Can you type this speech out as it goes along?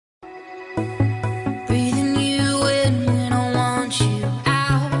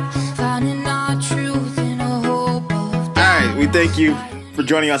thank you for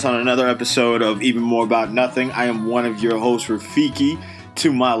joining us on another episode of Even More About Nothing. I am one of your hosts, Rafiki.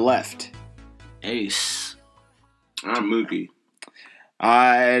 To my left, Ace. I'm Mookie.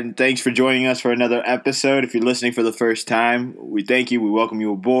 And thanks for joining us for another episode. If you're listening for the first time, we thank you. We welcome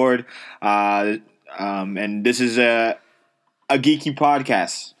you aboard. And this is a geeky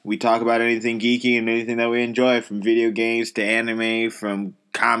podcast. We talk about anything geeky and anything that we enjoy, from video games to anime, from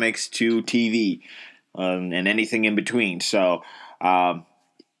comics to TV, and anything in between. So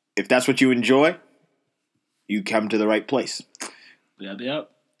if that's what you enjoy, you come to the right place. Yep.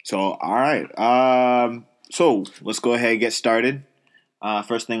 So, all right. So let's go ahead and get started.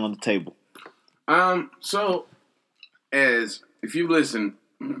 First thing on the table. So, as if you listen,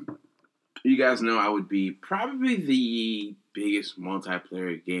 you guys know I would be probably the biggest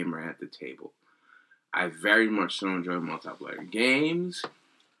multiplayer gamer at the table. I very much so enjoy multiplayer games.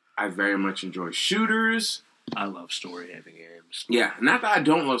 I very much enjoy shooters. I love story-heavy games. Yeah, not that I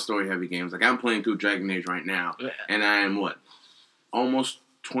don't love story-heavy games. Like, I'm playing through Dragon Age right now, and I am, almost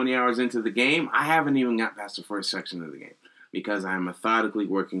 20 hours into the game. I haven't even got past the first section of the game because I'm methodically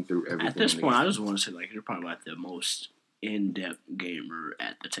working through everything. At this point, I just want to say, you're probably the most in-depth gamer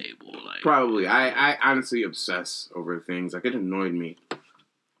at the table. Probably. I honestly obsess over things. It annoyed me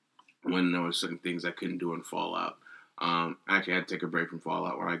when there were certain things I couldn't do in Fallout. Actually, I had to take a break from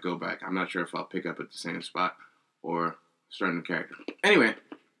Fallout. When I go back, I'm not sure if I'll pick up at the same spot or start a new character. Anyway,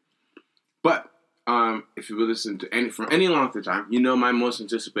 but if you listen to from any length of time, you know my most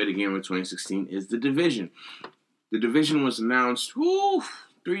anticipated game of 2016 is The Division. The Division was announced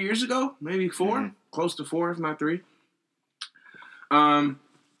 3 years ago, maybe 4, close to 4, if not 3.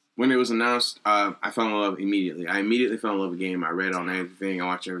 When it was announced, I fell in love immediately. I immediately fell in love with the game. I read on everything. I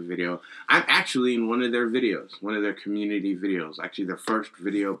watched every video. I'm actually in one of their videos, one of their community videos. Actually, their first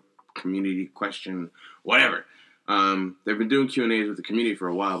video community question, whatever. They've been doing Q&As with the community for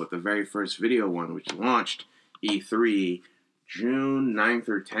a while, but the very first video one, which launched E3 June 9th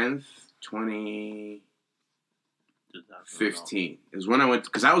or 10th, 2015, is when I went,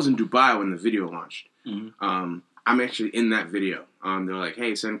 because I was in Dubai when the video launched. Mm-hmm. I'm actually in that video. They're like,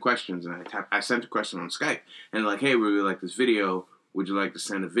 hey, send questions. And I sent a question on Skype. And like, hey, we really like this video. Would you like to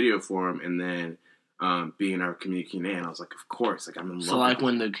send a video for him? And then be in our community Q&A. And I was like, of course. I'm in love. So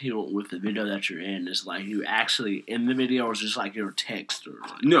when with the video that you're in, is you actually in the video, or is it just your text? Or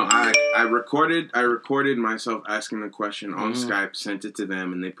No, I recorded myself asking the question on Skype, sent it to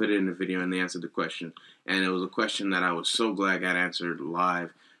them, and they put it in the video, and they answered the question. And it was a question that I was so glad got answered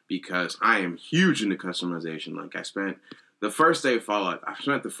live, because I am huge into customization. I spent the first day of Fallout, I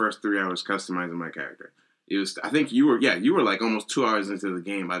spent the first 3 hours customizing my character. It was, I think you were almost 2 hours into the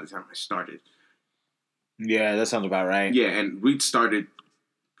game by the time I started. Yeah, that sounds about right. Yeah, and we started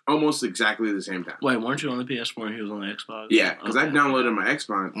almost exactly the same time. Wait, weren't you on the PS4 and he was on the Xbox? Yeah, because I downloaded my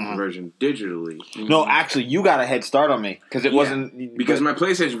Xbox version digitally. No, actually, you got a head start on me, because it wasn't... Because my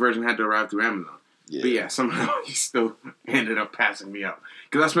PlayStation version had to arrive through Amazon. Yeah. But yeah, somehow he still ended up passing me up.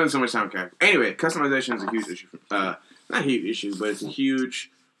 Because I spent so much time with characters. Anyway, customization is a huge issue. Not a huge issue, but it's a huge...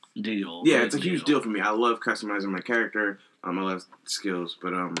 deal. Yeah, it's a huge deal for me. I love customizing my character. I love skills.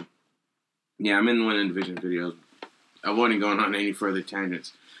 But, yeah, I'm in one of the Division videos. I wasn't going on any further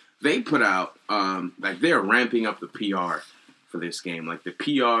tangents. They put out, they're ramping up the PR for this game. The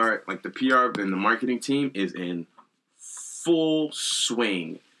PR and the marketing team is in full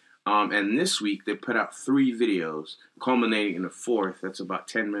swing. And this week, they put out 3 videos, culminating in a 4th. That's about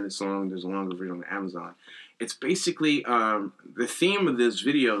 10 minutes long. There's a longer video on Amazon. It's basically, the theme of these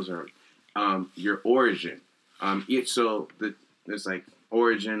videos are your origin. There's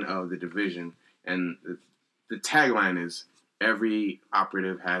origin of the Division. And the tagline is, every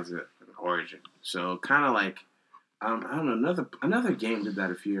operative has an origin. So kind of I don't know, another game did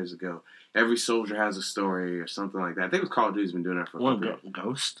that a few years ago. Every soldier has a story or something like that. I think it was Call of Duty's been doing that for a couple years.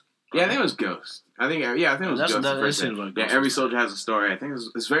 Ghost? Yeah, I think it was Ghost. I think it was Ghost. Every soldier has a story. I think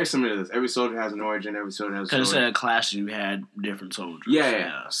it's very similar to this. Every soldier has an origin. Every soldier has a story. Because in a class you had different soldiers.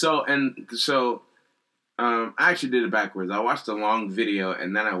 Yeah. So I actually did it backwards. I watched a long video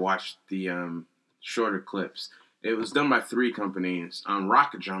and then I watched the shorter clips. It was done by 3 companies.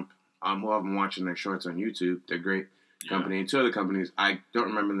 Rocket Jump, who I've been watching their shorts on YouTube. They're a great company. And 2 other companies, I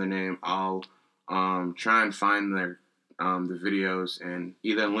don't remember their name. I'll try and find their the videos and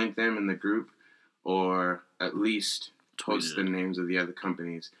either link them in the group or at least post the names of the other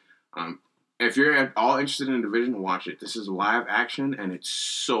companies. If you're at all interested in Division, watch it. This is live action and it's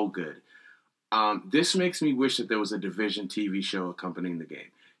so good. This makes me wish that there was a Division TV show accompanying the game,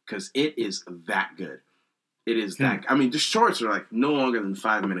 because it is that good. It is that. I mean, the shorts are no longer than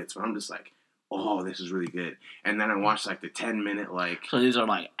 5 minutes, but I'm just oh, this is really good. And then I watched like the 10-minute like. So these are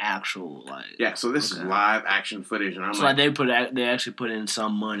like actual like. Yeah, so this is live action footage, and I'm so like they actually put in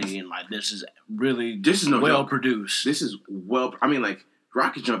some money, and like this is really no well joke. produced. This is I mean, like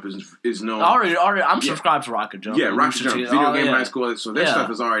Rocket Jump is no. Already, I'm subscribed to Rocket Jump. Yeah, Rocket Jump, Video Game High School. So their Yeah. stuff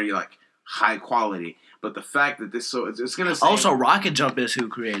is already like high quality. But the fact that this, so it's gonna say. Also, Rocket Jump is who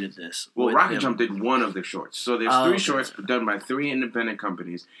created this. Well, Rocket Jump did one of their shorts. So there's 3 shorts done by 3 independent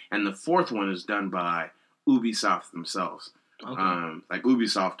companies, and the 4th one is done by Ubisoft themselves. Okay. Like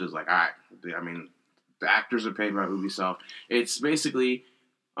Ubisoft is like, all right. I mean, the actors are paid by Ubisoft. It's basically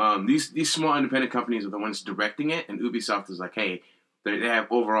these small independent companies are the ones directing it, and Ubisoft is like, hey, they have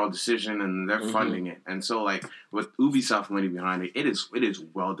overall decision and they're funding it. And so, like with Ubisoft money behind it, it is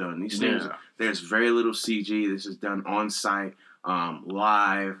well done. These things, there's very little CG. This is done on site,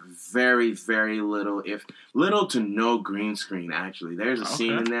 live. Very, very little, if little to no green screen. Actually, there's a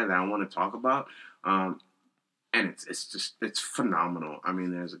scene in there that I want to talk about, and it's phenomenal. I mean,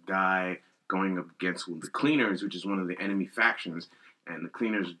 there's a guy going up against the Cleaners, which is one of the enemy factions, and the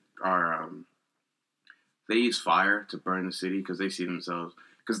Cleaners are. They use fire to burn the city because they see themselves.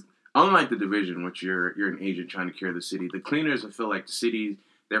 Because unlike the Division, which you're an agent trying to cure the city, the Cleaners feel like the city.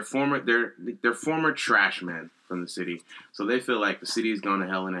 They're former trash men from the city, so they feel like the city has gone to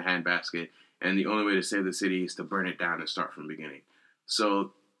hell in a handbasket, and the only way to save the city is to burn it down and start from the beginning.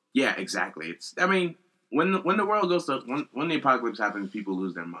 So yeah, exactly. When the world goes to when the apocalypse happens, people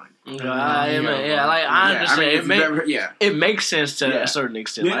lose their mind. I understand. It makes sense to a certain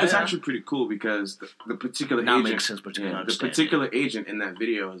extent. Yeah, it's actually pretty cool because the particular agent makes sense, but the particular agent in that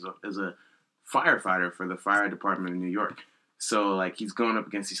video is a firefighter for the fire department in New York. So like he's going up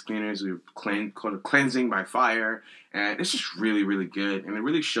against these Cleaners who are cleansing by fire, and it's just really, really good, and it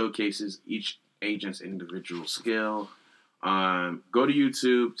really showcases each agent's individual skill. Go to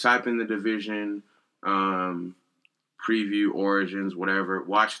YouTube, type in The Division. Preview, Origins, whatever.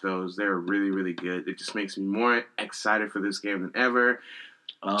 Watch those. They're really, really good. It just makes me more excited for this game than ever.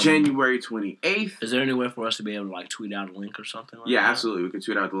 January 28th. Is there any way for us to be able to like tweet out a link or something like that? Yeah, absolutely. We can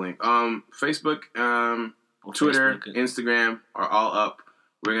tweet out the link. Facebook, Twitter, Instagram are all up.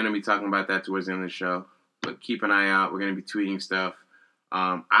 We're going to be talking about that towards the end of the show. But keep an eye out. We're going to be tweeting stuff.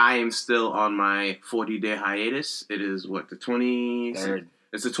 I am still on my 40-day hiatus. It is, the 23rd.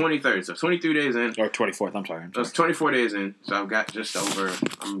 It's the 23rd, so 23 days in. Or 24th, I'm sorry. So it's 24 days in, so I've got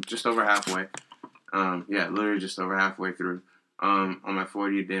I'm just over halfway. Literally just over halfway through. On my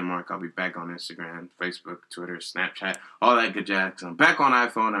 40-day mark, I'll be back on Instagram, Facebook, Twitter, Snapchat, all that good jazz. I'm back on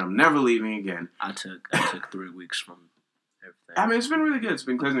iPhone, and I'm never leaving again. I took 3 weeks from everything. I mean, it's been really good. It's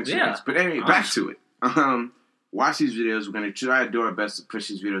been a pleasant experience. Yeah. But anyway, back to it. Watch these videos. We're going to try to do our best to push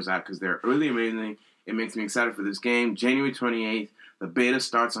these videos out because they're really amazing. It makes me excited for this game. January 28th. The beta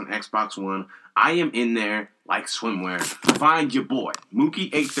starts on Xbox One. I am in there like swimwear. Find your boy,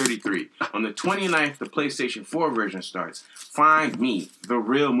 Mookie833. On the 29th, the PlayStation 4 version starts. Find me, the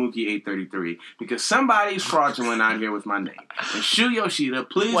real Mookie833, because somebody's fraudulent out here with my name. And Shu Yoshida,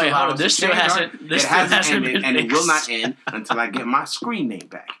 please allow us this to still change hasn't ended, and it will not end until I get my screen name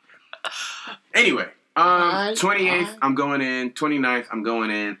back. Anyway. 28th, I'm going in. 29th, I'm going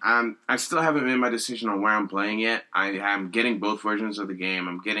in. I still haven't made my decision on where I'm playing yet. I am getting both versions of the game.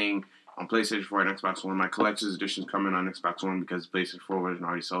 I'm getting on PlayStation 4 and Xbox One. My collector's edition's coming on Xbox One because the PlayStation 4 version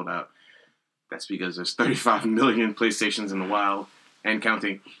already sold out. That's because there's 35 million PlayStations in the wild and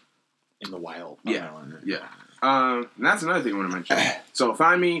counting. In the wild. Yeah. And that's another thing I want to mention. So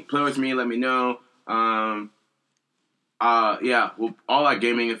find me, play with me, let me know. All our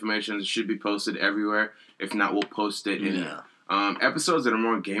gaming information should be posted everywhere. If not, we'll post it in episodes that are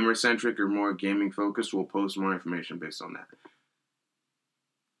more gamer-centric or more gaming-focused. We'll post more information based on that.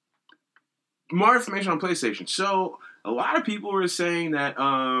 More information on PlayStation. So, a lot of people were saying that,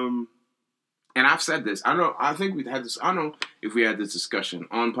 and I've said this. I don't know if we had this discussion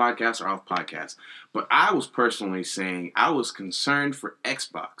on podcast or off podcast, but I was personally saying I was concerned for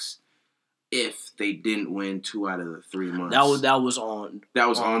Xbox if they didn't win 2 out of the 3 months. That was on.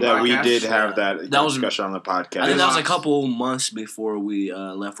 Yeah, we did have that discussion on the podcast. I think that was a couple months before we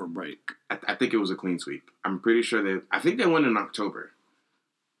left for break. I think it was a clean sweep. I'm pretty sure I think they won in October.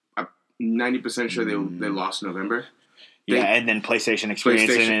 I'm 90% sure they lost November. And then PlayStation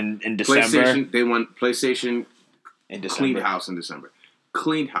experienced it in December. They won PlayStation in December. Cleaned house in December.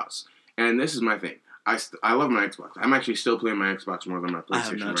 Cleaned house. And this is my thing. I love my Xbox. I'm actually still playing my Xbox more than my PlayStation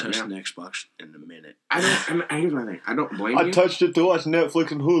right now. I have not touched an Xbox in a minute. Here's my thing. I don't blame you. I touched it to watch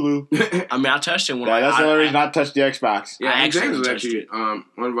Netflix and Hulu. I mean, I touched it when that's the only reason I touched the Xbox. Yeah, James was actually one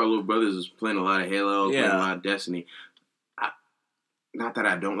of our little brothers is playing a lot of Halo, playing a lot of Destiny. Not that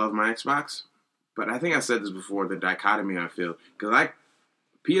I don't love my Xbox. but I think I said this before, the dichotomy I feel. Because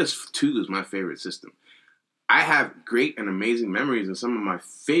PS2 is my favorite system. I have great and amazing memories, and some of my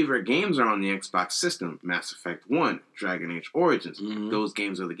favorite games are on the Xbox system. Mass Effect 1, Dragon Age Origins. Mm-hmm. Those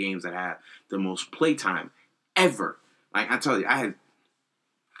games are the games that have the most playtime ever. Like, I tell you, I had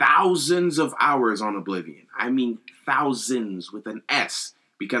thousands of hours on Oblivion. I mean, thousands with an S,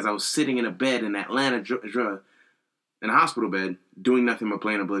 because I was sitting in a bed in Atlanta, in a hospital bed, doing nothing but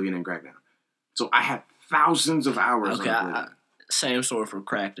playing Oblivion and Crackdown. So I had thousands of hours on Oblivion. Same story for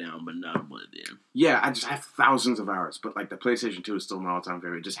Crackdown, but not Oblivion. Yeah, I just have thousands of hours. But like the PlayStation 2 is still my all-time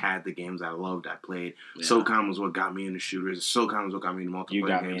favorite. It just had the games I loved, I played. Yeah. SOCOM was what got me into shooters. SOCOM was what got me into multiplayer games. You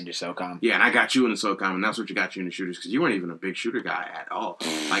got me into SOCOM. Yeah, and I got you into SOCOM, and that's what got you into shooters, because you weren't even a big shooter guy at all.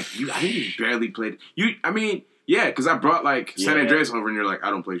 Like, I think you barely played. Yeah, because I brought San Andreas over, and you're like, I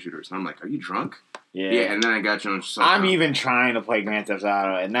don't play shooters. And I'm like, are you drunk? Yeah, and then I got you on SOCOM. I'm even trying to play Grand Theft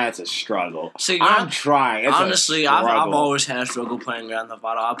Auto, and that's a struggle. See, I'm trying. It's honestly, I've always had a struggle playing Grand Theft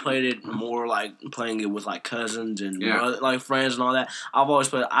Auto. I played it more like playing it with like cousins and like friends and all that. I've always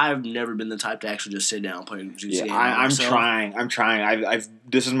played. I've never been the type to actually just sit down and play GTA. Yeah, I'm trying.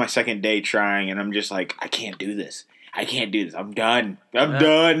 This is my second day trying, and I'm just like, I can't do this. I'm done. I'm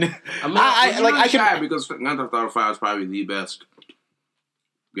done. I can, because Grand Theft Auto 5 is probably the best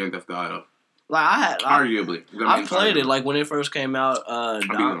Grand Theft Auto. Like arguably, I played it like when it first came out.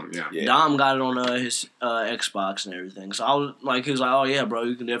 Dom got it on his Xbox and everything. So I was like, he was like, "Oh yeah, bro,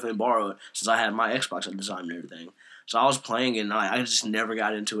 you can definitely borrow it," since I had my Xbox at the time and everything. So I was playing it, and I just never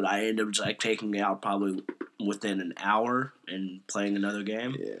got into it. I ended up just taking it out probably within an hour and playing another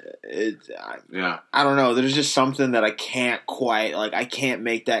game. I don't know. There's just something that I can't quite I can't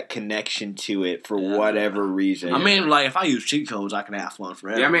make that connection to it for whatever reason. I mean, like if I use cheat codes, I can have fun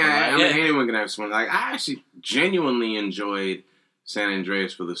forever. Yeah, I mean, anyone can have fun. Like I actually genuinely enjoyed San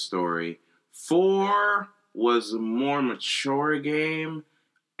Andreas for the story. 4 was a more mature game.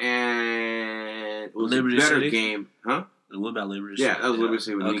 And it was Liberty a better City? game. Huh? What about Liberty City? Yeah, that was Liberty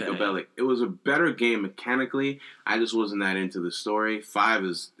City with Nico Bellic. It was a better game mechanically. I just wasn't that into the story. 5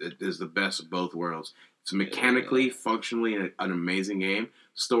 is the best of both worlds. It's mechanically, functionally, an amazing game.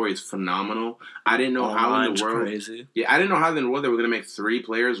 Story is phenomenal. I didn't know how in the world. Crazy. Yeah, I didn't know how in the world they were going to make 3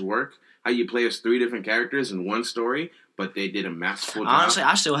 players work. How you play as 3 different characters in one story. But they did a masterful job. Honestly,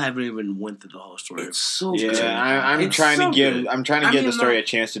 I still haven't even went through the whole story. It's so good. I'm trying to give the story a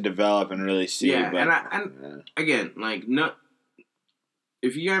chance to develop and really see. Yeah, but, again, like no,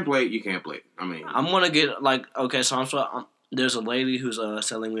 if you can't play it, you can't play it. I mean, I'm gonna get there's a lady who's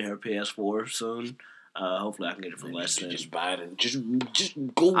selling me her PS4 soon. Hopefully, I can get it for less than. Just buy it and just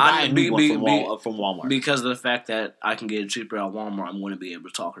go buy a new one from Walmart. Because of the fact that I can get it cheaper at Walmart, I'm going to be able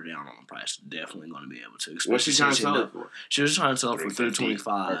to talk her down on the price. Definitely going to be able to. What's she trying to sell it for? She was trying to sell it for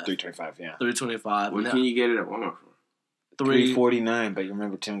 $325. $325, yeah. $325. What can you get it at Walmart for? $349, but you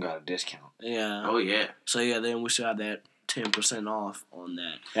remember Tim got a discount. Yeah. Oh yeah. So yeah, then we still have that 10% off on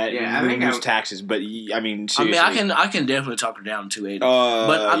that. I think it's taxes, but I mean, seriously. I can definitely talk her down to $280.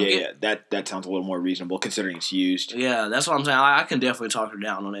 But that sounds a little more reasonable considering it's used. Yeah, that's what I'm saying. I can definitely talk her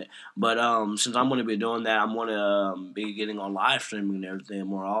down on it. But since I'm going to be doing that, I'm going to be getting on live streaming and everything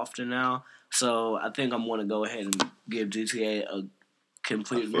more often now. So I think I'm going to go ahead and give GTA a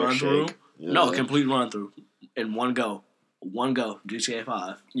complete run through. Yeah. No, complete run through in one go. GTA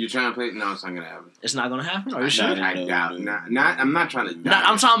 5. You trying to play it? No, it's not going to happen. It's not going to happen? Are you sure? I doubt. I'm not trying to doubt.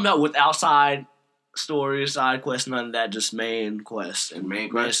 I'm talking about with outside stories, side quests, none of that, just main quest and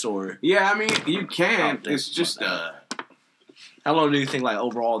main story. Yeah, I mean, you can. It's just... How long do you think,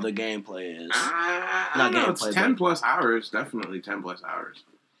 overall the gameplay is? I don't know. It's 10 plus hours. Definitely 10 plus hours.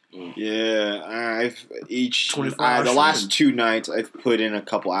 Yeah, the last 2 nights I've put in a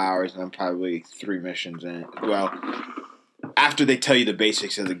couple hours and I'm probably 3 missions in it. Well, after they tell you the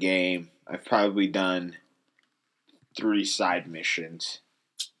basics of the game, I've probably done 3 side missions.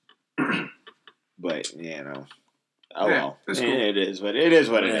 But, well. That's cool. It is what it is.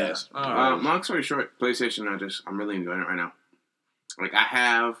 Long story short, PlayStation, I'm really enjoying it right now. I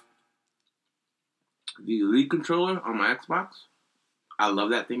have the Elite controller on my Xbox. I love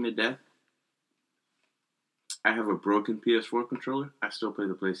that thing to death. I have a broken PS4 controller. I still play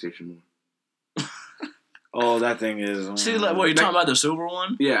the PlayStation 1. Oh, that thing is... See, you're talking about the silver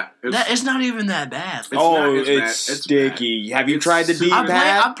one? Yeah. It's not even that bad. It's sticky. Have you tried the D-pad?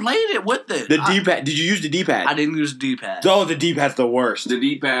 I played it with it. The D-pad. Did you use the D-pad? I didn't use the D-pad. Oh, the D-pad's the worst. The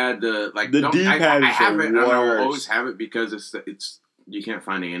D-pad, the D-pad is I have the it, worst. I will always have it because it's You can't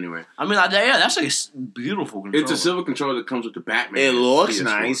find it anywhere. I mean, that's a beautiful controller. It's a silver controller that comes with the Batman. It looks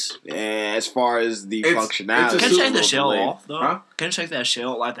nice as far as the functionality. Can you take the shell off though? Huh? Can you take that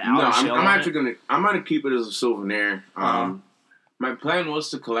shell, like the outer shell? I'm gonna keep it as a souvenir. My plan was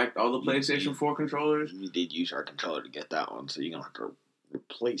to collect all the PlayStation 4 controllers. We did use our controller to get that one, so you're gonna have to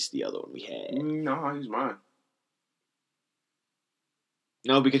replace the other one we had. No, I'll use mine.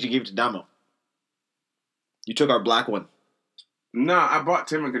 No, because you gave it to Damo. You took our black one. No, I bought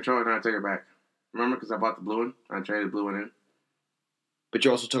Tim a controller and I took it back. Remember? Because I bought the blue one. I traded the blue one in. But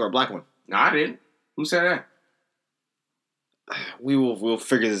you also took our black one. No, I didn't. Who said that? We'll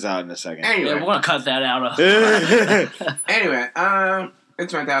figure this out in a second. Anyway, we're gonna cut that out. Anyway,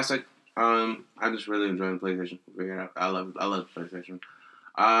 it's fantastic. I just really enjoy the PlayStation. I love the PlayStation.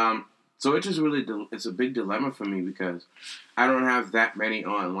 So it just really it's a big dilemma for me because I don't have that many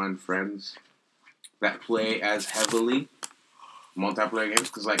online friends that play as heavily multiplayer games.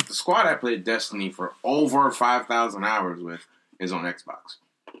 Because like the squad I played Destiny for over 5,000 hours with is on Xbox.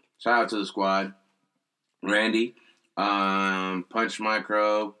 Shout out to the squad, Randy, Punch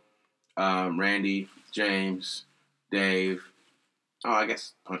Micro, Randy, James, Dave. Oh, I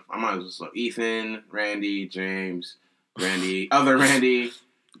guess I might as well. Ethan, Randy, James, Randy, other Randy.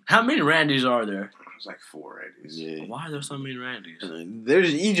 How many Randys are there? There's like 4 Randys. Yeah. Why are there so many Randys?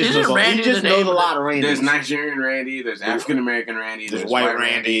 He just knows a lot of Randys. There's Nigerian Randy. There's African American Randy. There's white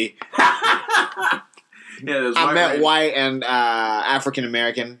Randy. Yeah, I met white and African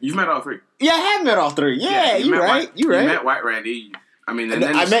American. You've met all 3. Yeah, I have met all 3. Yeah, you're right. You met white Randy. I mean, and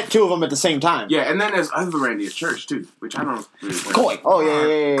then I met 2 of them at the same time. Yeah, and then there's other Randy at church too, which I don't really like. Coy. Oh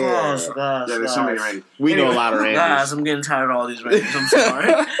yeah. Gosh, yeah, there's so many Randys. We know a lot of Randys. Guys, I'm getting tired of all these Randys. I'm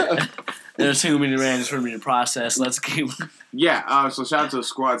sorry. There's too many Randys for me to process. Let's keep. Yeah. So shout out to the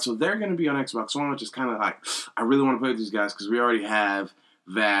squad. So they're going to be on Xbox One, which is kind of like I really want to play with these guys because we already have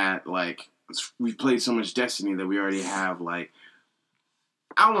that. Like we've played so much Destiny that we already have like.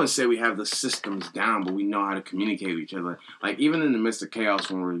 I don't want to say we have the systems down, but we know how to communicate with each other. Like, even in the midst of chaos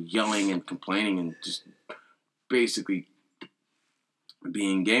when we're yelling and complaining and just basically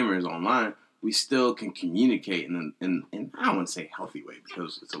being gamers online, we still can communicate in I don't want to say healthy way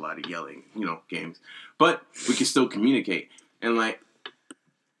because it's a lot of yelling, games. But we can still communicate. And, like,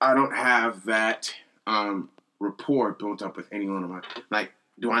 I don't have that rapport built up with anyone of my... Like,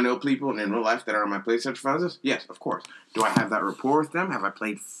 do I know people in real life that are on my PlayStation friends? Yes, of course. Do I have that rapport with them? Have I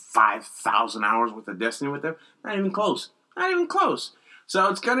played 5,000 hours worth of Destiny with them? Not even close. So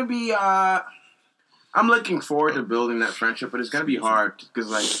it's going to be... I'm looking forward to building that friendship, but it's going to be hard because,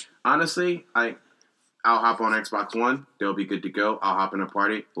 like, honestly, I'll hop on Xbox One. They'll be good to go. I'll hop in a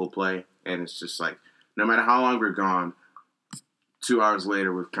party. We'll play. And it's just like, no matter how long we're gone, 2 hours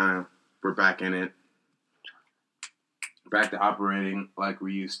later, we're back in it. Back to operating like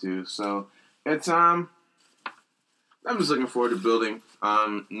we used to. So it's I'm just looking forward to building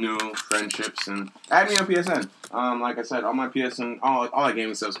new friendships and add me on PSN. Like I said, all my PSN, all my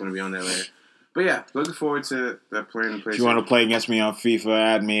gaming stuff is going to be on there later. But yeah, looking forward to playing. If you want to play against me on FIFA,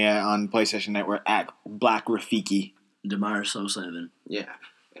 add me on PlayStation Network at Black Rafiki. Demar07. Yeah.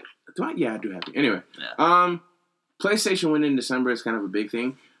 I do have to. Anyway, yeah. PlayStation win in December is kind of a big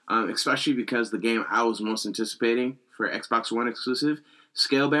thing, especially because the game I was most anticipating for Xbox One exclusive,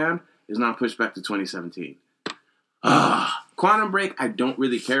 Scalebound, is now pushed back to 2017. Quantum Break, I don't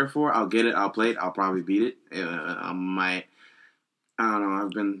really care for. I'll get it. I'll play it. I'll probably beat it. I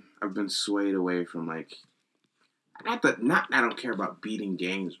don't know. I've been swayed away from like. Not I don't care about beating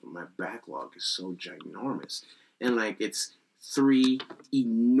games, but my backlog is so ginormous, and like it's 3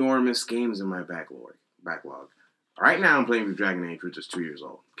 enormous games in my backlog. Right now, I'm playing with Dragon Age, which is 2 years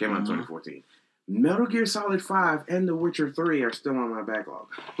old. Came out in 2014. Metal Gear Solid 5 and The Witcher 3 are still on my backlog.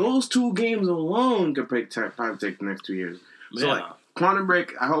 Those 2 games alone could probably take the next 2 years. So, like, Quantum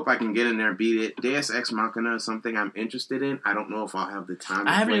Break, I hope I can get in there and beat it. Deus Ex Machina is something I'm interested in. I don't know if I'll have the time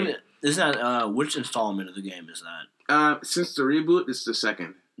to play it. Is that, which installment of the game is that? Since the reboot, it's the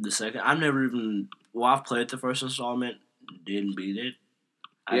second. The second? I've never even... Well, I've played the first installment, didn't beat it.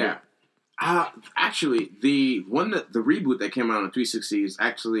 Yeah. Actually, the reboot that came out on 360 is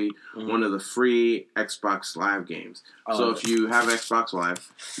actually one of the free Xbox Live games. So if you have Xbox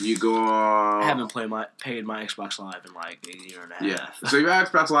Live, you go. I haven't paid my Xbox Live in like a year and a half. Yeah. So if you have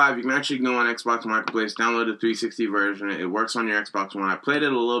Xbox Live, you can actually go on Xbox Marketplace, download the 360 version. It works on your Xbox One. I played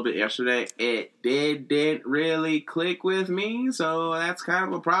it a little bit yesterday. It didn't really click with me, so that's kind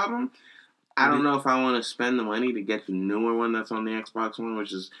of a problem. I don't know if I want to spend the money to get the newer one that's on the Xbox One,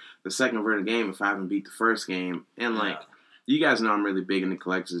 which is the second version of the game, if I haven't beat the first game. And, you guys know I'm really big into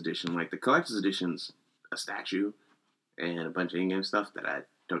Collector's Edition. Like, the Collector's Edition's a statue. and a bunch of in-game stuff that I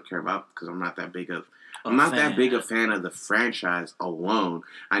don't care about because I'm not that big a fan of the franchise alone.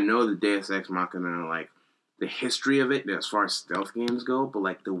 I know the Deus Ex Machina, like the history of it as far as stealth games go, but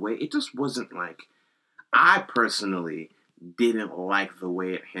like the way it just wasn't like. I personally didn't like the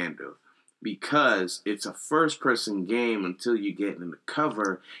way it handled. Because it's a first-person game until you get in the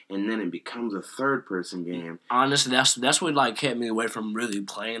cover, and then it becomes a third-person game. Honestly, that's what like kept me away from really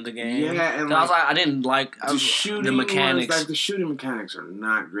playing the game. Yeah, and like, I was like, I didn't like the mechanics. The shooting mechanics are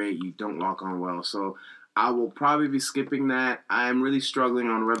not great. You don't lock on well, so I will probably be skipping that. I'm really struggling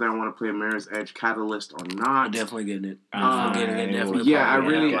on whether I want to play Mirror's Edge Catalyst or not. I'm definitely getting it. Definitely. Yeah,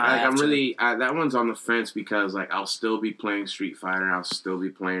 that one's on the fence because like I'll still be playing Street Fighter. I'll still be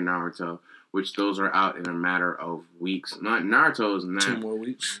playing Naruto. Which those are out in a matter of weeks. Not Naruto's not 2 more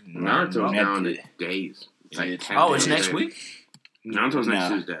weeks. Naruto's down to days. It's like 10 days. It's next week? Naruto's next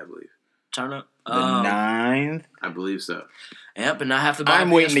Tuesday, I believe. Turn up. The 9th? I believe so. Yep, and I have to buy I'm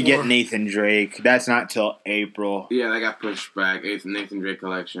waiting to get Nathan Drake. That's not till April. Yeah, that got pushed back. Nathan Drake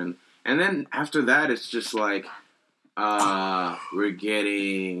collection. And then after that, it's just like, we're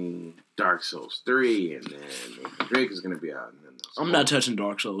getting Dark Souls 3, and then Nathan Drake is going to be out. I'm not touching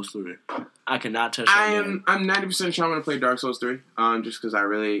Dark Souls 3. I cannot touch that game. I'm 90% sure I'm going to play Dark Souls 3, just because I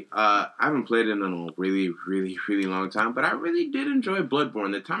really, I haven't played it in a really, really, really long time, but I really did enjoy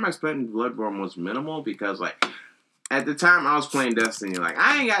Bloodborne. The time I spent in Bloodborne was minimal, because, like, at the time I was playing Destiny, like,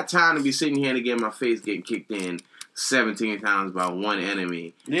 I ain't got time to be sitting here to get my face getting kicked in 17 times by one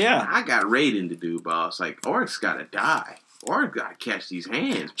enemy. Yeah. I got raiding to do, boss. Like, Oryx got to die. Or gotta catch these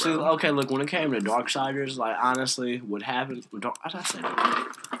hands, bro. So, okay, look, when it came to Darksiders, like, honestly, what happened... Did I say that?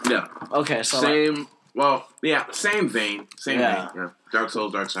 Yeah. Okay, so... Same vein. Same vein. Yeah. Dark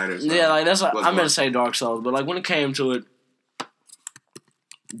Souls, Darksiders. Yeah, like, that's what... I'm gonna say Dark Souls, but, like, when it came to it,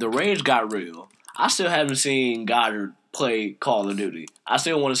 the rage got real. I still haven't seen Goddard play Call of Duty. I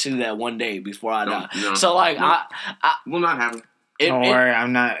still want to see that one day before I die. No. So, like, I will not happen. Don't worry,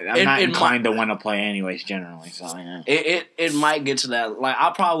 I'm not inclined to want to play anyways, generally. So yeah. It might get to that. Like, I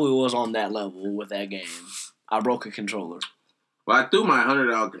probably was on that level with that game. I broke a controller. Well, I threw my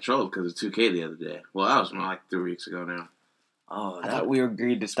 $100 controller because of 2K the other day. Well, that was like 3 weeks ago now. Oh, I thought we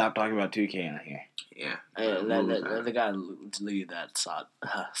agreed to stop talking about 2K in here. Yeah. The guy lead that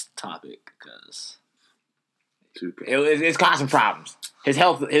topic because 2K. It's causing problems. His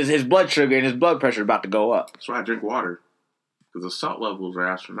health, his blood sugar and his blood pressure are about to go up. That's why I drink water. Because the salt levels are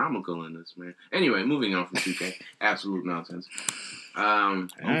astronomical in this, man. Anyway, moving on from 2K. Absolute nonsense.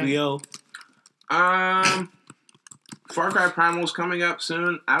 OVO. Far Cry Primal's coming up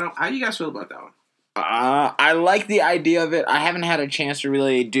soon. How do you guys feel about that one? I like the idea of it. I haven't had a chance to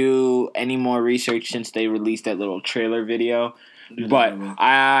really do any more research since they released that little trailer video. But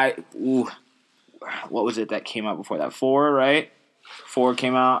what was it that came out before that? 4, right? 4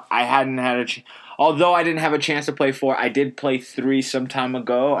 came out. I hadn't had although I didn't have a chance to play 4, I did play 3 some time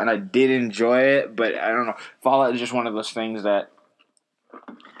ago, and I did enjoy it, but I don't know. Fallout is just one of those things that,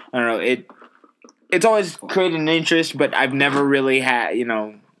 I don't know, it's always created an interest, but I've never really had,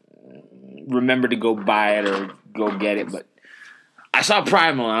 remembered to go buy it or go get it, but I saw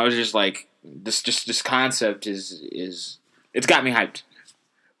Primal, and I was just like, this concept is it's got me hyped.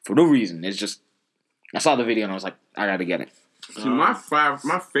 For no reason. It's just, I saw the video, and I was like, I gotta get it. See, my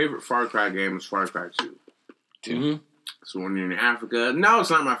favorite Far Cry game is Far Cry 2. Mm-hmm. So when you're in Africa... No, it's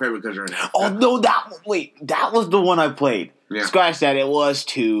not my favorite because you're in Africa. Oh, no, that was the one I played. Yeah. Scratch that, it was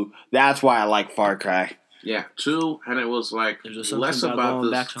 2. That's why I like Far Cry. Yeah, 2, and it was like less about going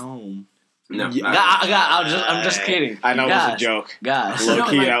this... back home. No, I'm just kidding. I know it was a joke. Guys. Low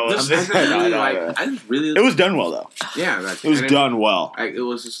key, that was. It was done well, though. Yeah. It was done well. It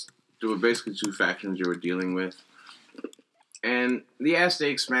was just... There were basically 2 factions you were dealing with. And yes,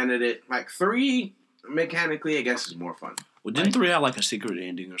 they expanded it. Like 3, mechanically, I guess is more fun. Well, didn't 3 have like a secret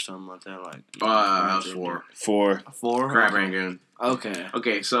ending or something like that? Like 4. 4. Crab Rangoon. Okay.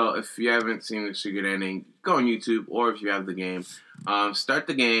 Okay, so if you haven't seen the secret ending, go on YouTube, or if you have the game, start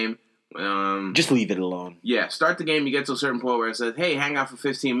the game. Just leave it alone. Yeah, start the game. You get to a certain point where it says, "Hey, hang out for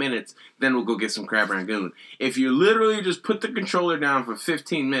 15 minutes, then we'll go get some Crab Rangoon." If you literally just put the controller down for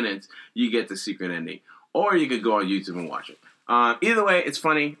 15 minutes, you get the secret ending. Or you could go on YouTube and watch it. Either way, it's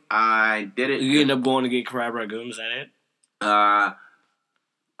funny. I did it. You end up going to get Crab Rangoon, is that it?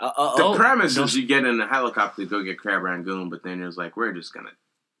 The premise is you get in a helicopter to go get Crab Rangoon, but then it's like, we're just gonna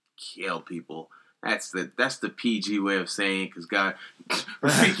kill people. That's the PG way of saying it, because God,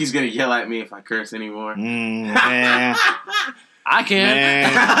 Rafiki's gonna yell at me if I curse anymore. I can.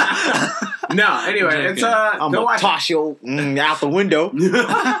 No, anyway, it's I'm gonna toss you out the window.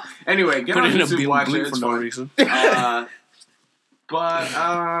 Anyway, get on YouTube, watch it. It's for no fun. reason. But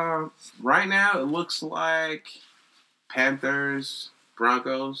right now it looks like Panthers,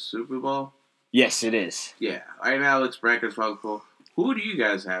 Broncos, Super Bowl. Yes, it is. Yeah, right now it looks Broncos, Broncos. Who do you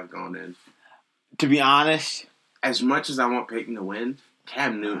guys have going in? To be honest, as much as I want Peyton to win,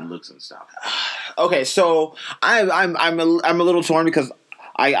 Cam Newton looks unstoppable. Okay, so I'm a little torn because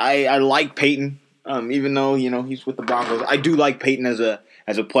I like Peyton, even though he's with the Broncos. I do like Peyton as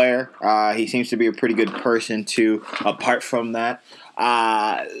a player. He seems to be a pretty good person too. Apart from that,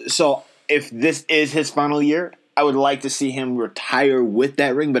 so if this is his final year, I would like to see him retire with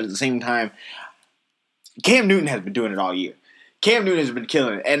that ring. But at the same time, Cam Newton has been doing it all year. Cam Newton has been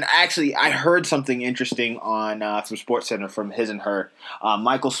killing it. And actually, I heard something interesting on from SportsCenter from His and Her.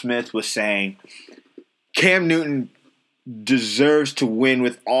 Michael Smith was saying Cam Newton deserves to win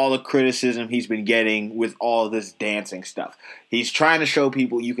with all the criticism he's been getting with all this dancing stuff. He's trying to show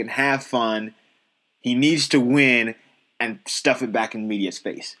people you can have fun. He needs to win and stuff it back in the media's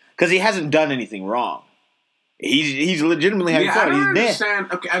face. Because he hasn't done anything wrong. He's legitimately having fun. I don't He's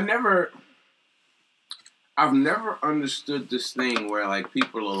understand. Okay, I've never understood this thing where like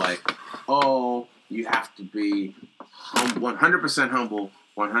people are like, "Oh, you have to be 100% humble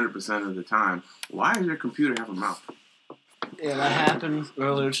 100% of the time." Why does your computer have a mouth? Yeah, that happened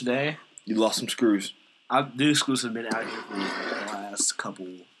earlier today. You lost some screws. The screws have been out here for the last couple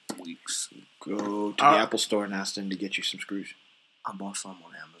weeks. Go to the Apple store and ask them to get you some screws. I bought some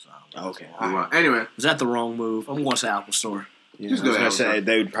on Amazon. Okay. Well, anyway, is that the wrong move? I'm going to the Apple store. Just go ahead. Say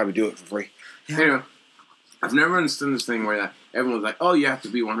they would probably do it for free. Yeah. Anyway. I've never understood this thing where everyone's like, "Oh, you have to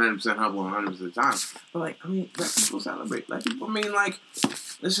be 100% humble 100% of the time." But like, I mean, let people celebrate. Let people. I mean, like,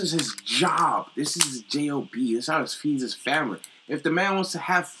 this is his job. This is his job. This is how he feeds his family. If the man wants to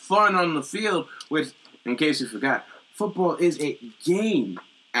have fun on the field, which, in case you forgot, football is a game.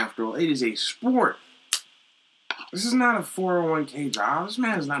 After all, it is a sport. This is not a 401k job. This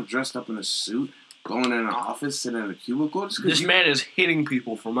man is not dressed up in a suit, going in an office, sitting in a cubicle. This man is hitting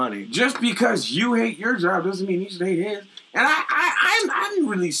people for money. Just because you hate your job doesn't mean you should hate his. And I'm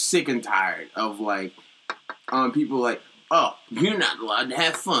really sick and tired of like people like, "Oh, you're not allowed to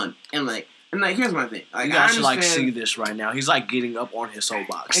have fun." And here's my thing. Like, you guys should see this right now. He's like getting up on his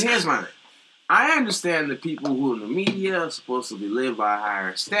soapbox. And here's my thing. I understand the people who in the media are supposed to be live by a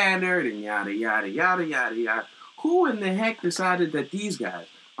higher standard and yada yada yada yada yada. Who in the heck decided that these guys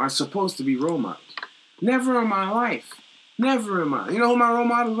are supposed to be role models? Never in my life. Never in my life. You know who my role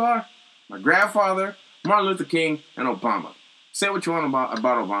models are? My grandfather, Martin Luther King, and Obama. Say what you want about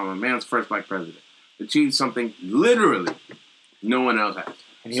Obama. Man's first black president. Achieved something literally no one else has.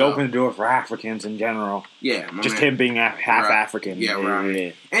 And he opened the door for Africans in general. Yeah. Just him being half African. Yeah, right.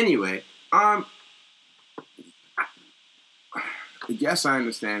 Yeah. Anyway, yes, I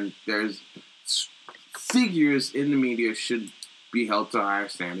understand there's figures in the media should be held to a higher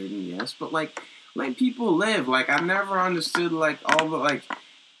standard, and yes, but like people live. Like, I never understood like all the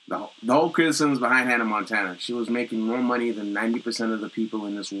the whole criticisms behind Hannah Montana. She was making more money than 90% of the people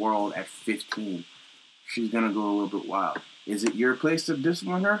in this world at 15. She's gonna go a little bit wild. Is it your place to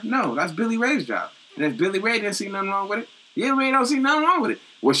discipline her? No, that's Billy Ray's job. And if Billy Ray didn't see nothing wrong with it, Billy Ray don't see nothing wrong with it.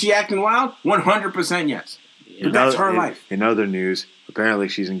 Was she acting wild? 100% yes. But that's her life. In other news, apparently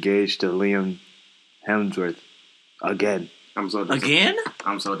she's engaged to Liam Hemsworth again. I'm so disappointed. Again?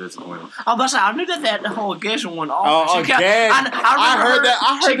 I'm so disappointed. I was about to say, I knew that the whole engagement went off. Oh, again? I heard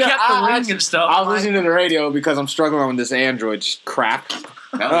that. She kept the ring and stuff. I was listening to the radio because I'm struggling with this Android crap.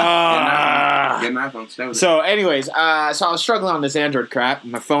 So, anyways, so I was struggling on this Android crap.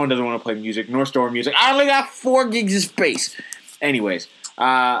 My phone doesn't want to play music nor store music. I only got 4 gigs of space. Anyways, so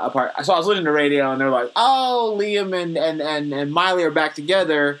I was listening to the radio and they're like, "Oh, Liam and Miley are back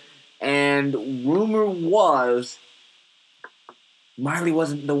together," and rumor was Miley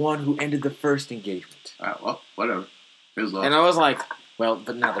wasn't the one who ended the first engagement. Well, whatever. And I was like, well,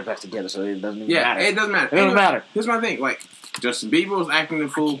 but now they're back together, so it doesn't even matter. Yeah, it doesn't matter. It doesn't matter. Here's my thing. Like, Justin Bieber was acting a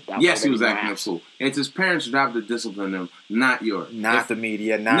fool. Yes, he was acting a fool. And it's his parents' job to discipline him, not yours. Not the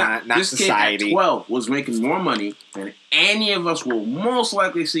media, not this society. This kid at 12 was making more money than any of us will most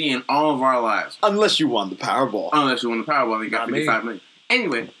likely see in all of our lives. Unless you won the Powerball. Unless you won the Powerball, you got 55 million.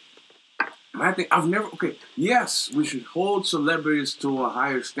 Anyway, my thing, yes, we should hold celebrities to a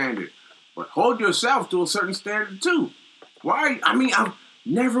higher standard. But hold yourself to a certain standard, too. Why? I've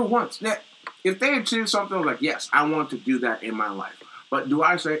never once. If they achieve something, I'm like, yes, I want to do that in my life. But do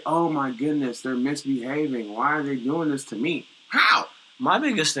I say, oh my goodness, they're misbehaving. Why are they doing this to me? How? My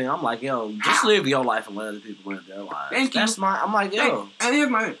biggest thing, I'm like, yo, just live your life and let other people live their lives. Thank you. I'm like, yo. And here's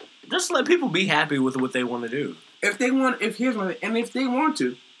my thing. Just let people be happy with what they want to do. If they want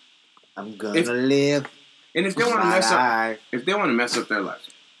to, I'm gonna live. And if they want to mess up their lives,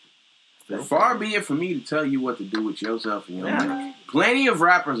 far be it for me to tell you what to do with yourself and your money. Plenty of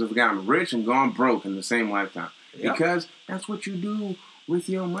rappers have gotten rich and gone broke in the same lifetime because that's what you do with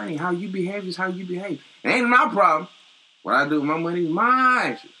your money. How you behave is how you behave. It ain't my problem. What I do with my money is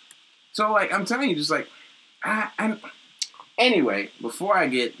my issue. So, like, I'm telling you, just like, anyway, before I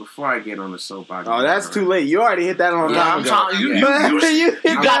get on the soapbox. Oh, that's too late. You already hit that on time. You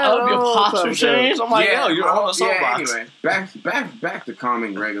got up your posture change. I'm like, you're on the soapbox. Anyway, back to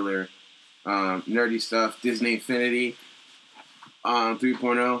calming regular, nerdy stuff. Disney Infinity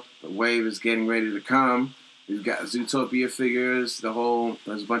 3.0. The wave is getting ready to come. We've got Zootopia figures.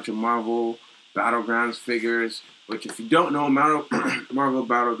 There's a bunch of Marvel Battlegrounds figures. Which, if you don't know, Marvel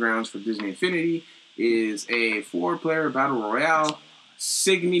Battlegrounds for Disney Infinity is a 4-player battle royale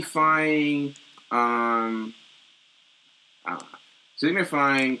signifying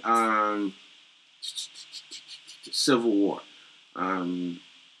Civil War.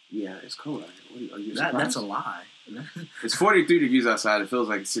 It's cold out here. Are you surprised? That's a lie. It's 43 degrees outside. It feels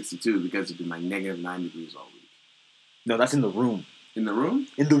like it's 62 because it's been like negative 9 degrees all week. No, that's in the room. In the room?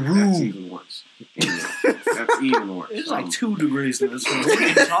 In the room. That's even worse. That's even worse. It's like 2 degrees in this room. What are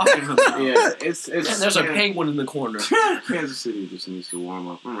you talking about? Yeah, it's there's a penguin in the corner. Kansas City just needs to warm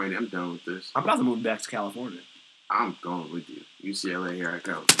up. I'm ready. I'm done with this. I'm about to move back to California. I'm going with you. UCLA, here I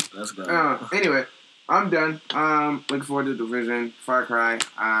come. Let's go. Anyway, I'm done. Looking forward to Division, Far Cry.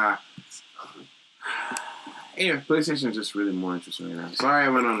 Anyway, PlayStation is just really more interesting right now. Sorry I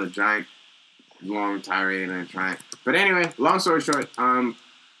went on a giant, long tirade and I tried. But anyway, long story short,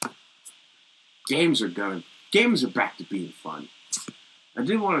 games are back to being fun. I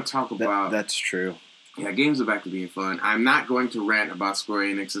did want to talk about... That's true. Yeah, games are back to being fun. I'm not going to rant about Square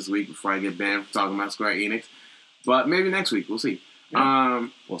Enix this week before I get banned for talking about Square Enix. But maybe next week. We'll see. Yeah,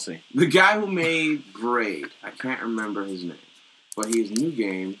 we'll see. The guy who made Braid, I can't remember his name, but his new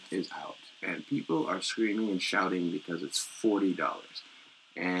game is out. And people are screaming and shouting because it's $40.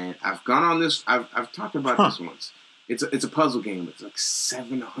 And I've gone on this... I've talked about this once. It's a puzzle game. It's like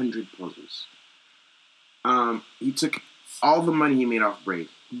 700 puzzles. He took all the money he made off Braid,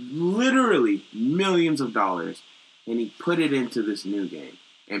 literally millions of dollars, and he put it into this new game.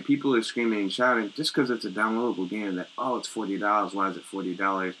 And people are screaming and shouting just because it's a downloadable game that, it's $40. Why is it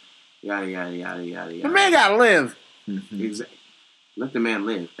 $40? Yada, yada, yada, yada, yada. The man gotta live. Exactly. Let the man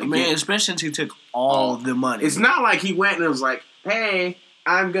live. Again, man, especially since he took all the money. It's not like he went and was like, hey,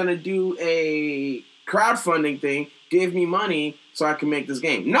 I'm going to do a crowdfunding thing. Give me money so I can make this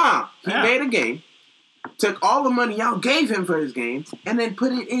game. Nah, he made a game, took all the money y'all gave him for his game, and then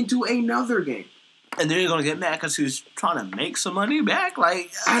put it into another game. And then you're gonna get mad because he's trying to make some money back,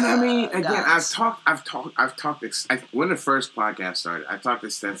 like. And I mean, again, I've talked. When the first podcast started, I talked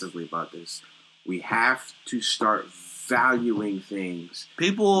extensively about this. We have to start valuing things,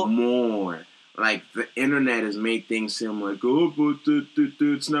 people more. Like the internet has made things seem like, but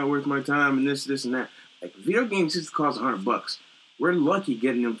it's not worth my time, and this, and that. Like video games used to cost $100. We're lucky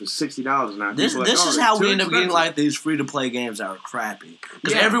getting them for $60 now. This is how we end up getting like these free-to-play games that are crappy.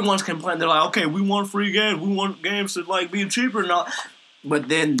 Because everyone's complaining. They're like, okay, we want free games. We want games to like be cheaper and all. But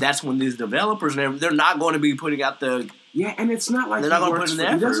then that's when these developers, they're not going to be putting out the... Yeah, and it's not like he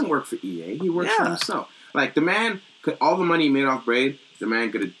doesn't work for EA. He works for himself. Like, the man, all the money he made off Braid, the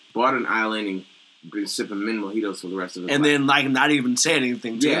man could have bought an island and been sipping mint mojitos for the rest of his life. And then, like, not even say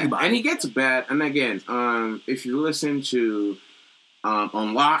anything to anybody. And he gets bad. And again, if you listen to...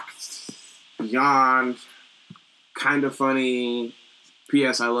 Unlocked, Beyond, Kind of Funny,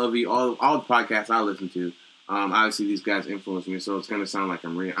 P.S. I Love You, all the podcasts I listen to. Obviously, these guys influence me, so it's going to sound like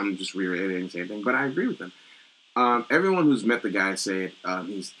I'm just reiterating the same thing, but I agree with them. Everyone who's met the guy said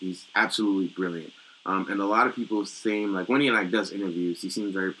he's absolutely brilliant. And a lot of people seem like when he does interviews, he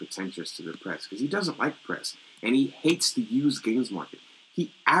seems very pretentious to the press because he doesn't like press, and he hates the used games market.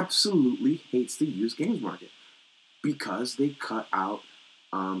 He absolutely hates the used games market. Because they cut out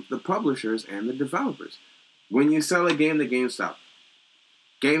the publishers and the developers. When you sell a game to GameStop,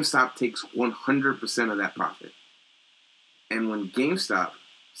 GameStop takes 100% of that profit. And when GameStop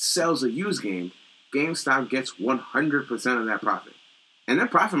sells a used game, GameStop gets 100% of that profit. And their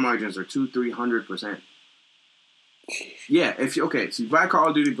profit margins are 200-300%. Yeah, so you buy Call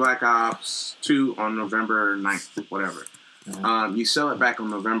of Duty Black Ops 2 on November 9th, whatever. Mm-hmm. You sell it back on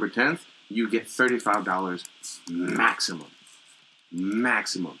November 10th, you get $35 maximum.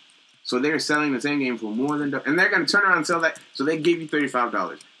 So they're selling the same game for more than... And they're going to turn around and sell that... So they give you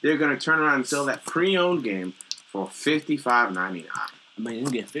 $35. They're going to turn around and sell that pre-owned game for $55.99. I mean, you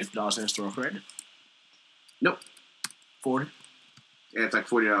can get $50 in store credit. Nope. 40. Yeah, it's like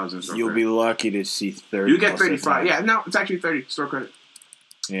 $40 in store You'll credit. be lucky to see 30. You get 35. Yeah, no, it's actually 30 store credit.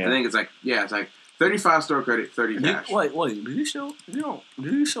 Yeah. I think it's like 35 store credit, 30 cash. Wait. Do you still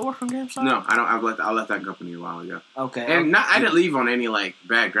work on GameStop? No, I don't. I left that company a while ago. Okay. And I didn't leave on any like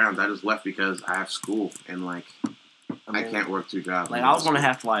bad grounds. I just left because I have school and like I can't work 2 jobs. Like I was gonna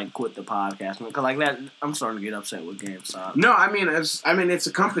have to like quit the podcast because like that I'm starting to get upset with GameStop. No, I mean it's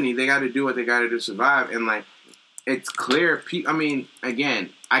a company. They got to do what they got to do to survive, and like it's clear. I mean, again,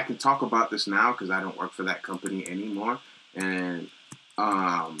 I can talk about this now because I don't work for that company anymore, and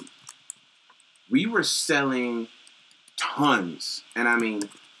we were selling tons, and I mean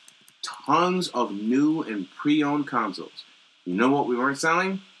tons of new and pre-owned consoles. You know what we weren't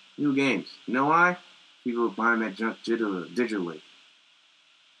selling? New games. You know why? People were buying that junk digitally.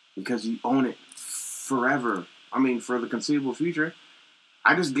 Because you own it forever. I mean, for the conceivable future.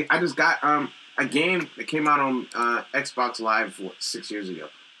 I just got a game that came out on Xbox Live 6 years ago.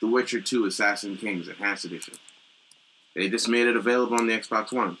 The Witcher 2 Assassin's Kings Enhanced Edition. They just made it available on the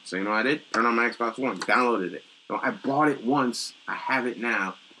Xbox One. So you know what I did? Turned on my Xbox One. Downloaded it. So I bought it once. I have it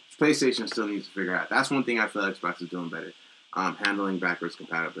now. PlayStation still needs to figure out. That's one thing I feel Xbox is doing better. Handling backwards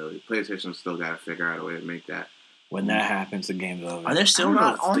compatibility. PlayStation still got to figure out a way to make that. When that happens, the game's over. Are they still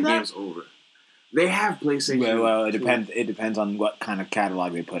not on the that? game's over. They have PlayStation. Well, it depends. It depends on what kind of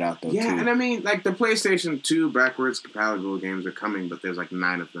catalog they put out, though. Yeah, too. and I mean, like the PlayStation 2 backwards compatible games are coming, but there's like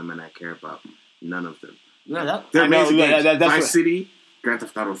 9 of them, and I care about none of them. Yeah, they're amazing games. That's Vice City, Grand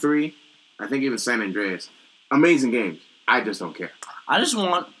Theft Auto 3, I think even San Andreas, amazing games. I just don't care. I just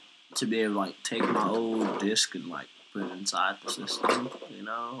want to be able to like take my old disc and like put it inside the system. You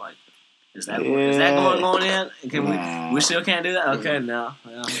know, like is that going in? Can we still can't do that? Okay, no.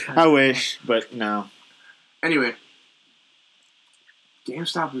 Yeah. I wish, but no. Anyway,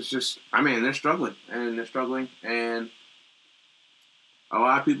 GameStop is just. I mean, they're struggling, and a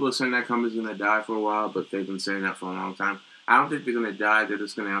lot of people are saying that company's going to die for a while, but they've been saying that for a long time. I don't think they're going to die. They're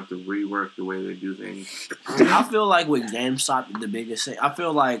just going to have to rework the way they do things. I feel like with GameStop, the biggest thing, I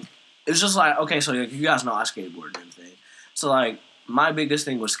feel like it's just like, okay, so you guys know I skateboard and everything. So, like, my biggest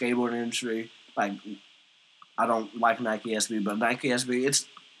thing with skateboard industry, like, I don't like Nike SB, but Nike SB,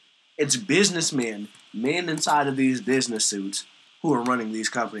 it's businessmen, men inside of these business suits who are running these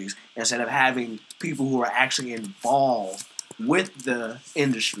companies instead of having people who are actually involved with the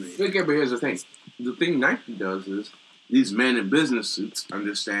industry. Okay, but here's the thing. The thing Nike does is these men in business suits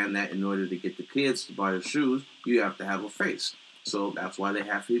understand that in order to get the kids to buy the shoes, you have to have a face. So that's why they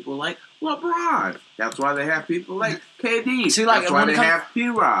have people like LeBron. That's why they have people like KD. See, like, that's why they have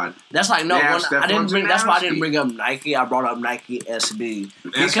P-Rod. That's like that's why I didn't bring up Nike. I brought up Nike SB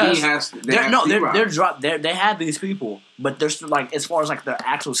because they have these people, but they're still, like, as far as like their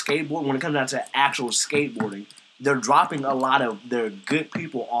actual skateboard, when it comes down to actual skateboarding, they're dropping a lot of their good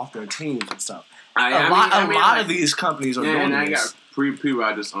people off their teams and stuff. A lot of these companies are doing this. this.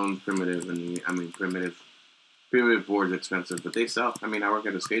 P-Rod just owns Primitive, and Primitive board's expensive, but they sell. I mean, I work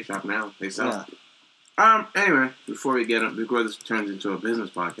at a skate shop now. They sell. Yeah. Anyway, before this turns into a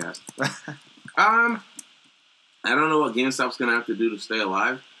business podcast, I don't know what GameStop's gonna have to do to stay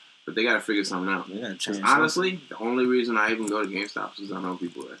alive, but they gotta figure something out. Honestly, the only reason I even go to GameStop is I know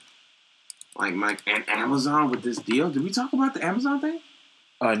people there. Like Mike and Amazon with this deal. Did we talk about the Amazon thing?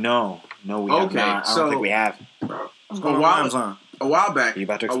 No, we have not. I don't think we have. A while back, you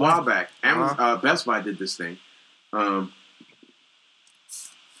about to explain? Amazon, Best Buy did this thing. $30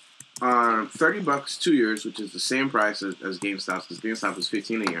 2 years, which is the same price as GameStop, because GameStop is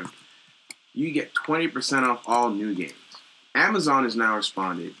 $15 a year. You get 20% off all new games. Amazon has now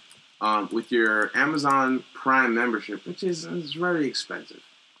responded with your Amazon Prime membership, which is very expensive.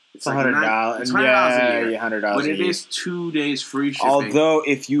 It's $100. It's $100 a year. $100. But it is 2 days free shipping. Although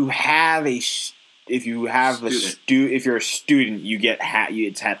if you're a student, you get half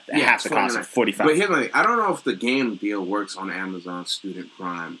the cost of $45. But here's the thing: I don't know if the game deal works on Amazon Student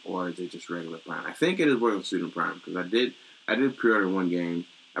Prime or is it just regular Prime. I think it is working on Student Prime because I did pre-order one game.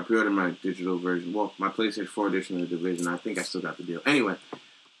 I pre-ordered my digital version. Well, my PlayStation 4 edition of The Division. I think I still got the deal. Anyway,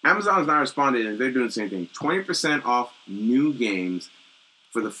 Amazon's not responded, and they're doing the same thing. 20% off new games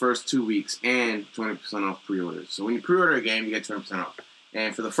for the first 2 weeks and 20% off pre-orders. So when you pre-order a game, you get 20% off.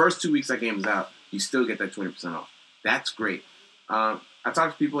 And for the first 2 weeks that game is out, you still get that 20% off. That's great. I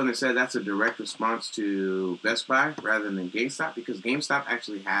talked to people and they said that's a direct response to Best Buy rather than GameStop because GameStop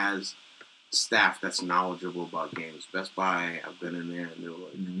actually has staff that's knowledgeable about games. Best Buy, I've been in there and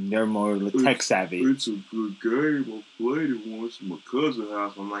they're more tech savvy. It's a good game. I played it once at my cousin's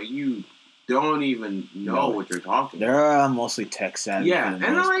house. I'm like, you don't even know what you're talking about. They're mostly tech savvy for the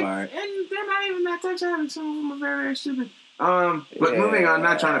most part. And they're not even that tech savvy. Some of them are very, very stupid. But moving on,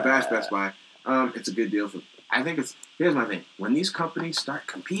 not trying to bash Best Buy. It's a good deal for. I think it's. Here's my thing: when these companies start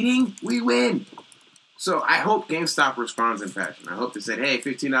competing, we win. So I hope GameStop responds in fashion. I hope they said, "Hey,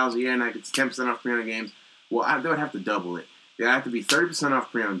 $15 a year, and I get 10% off pre-owned games." Well, they would have to double it. They have to be 30%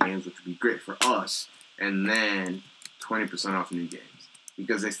 off pre-owned games, which would be great for us, and then 20% off new games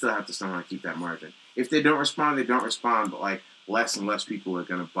because they still have to somehow keep that margin. If they don't respond, they don't respond. But like less and less people are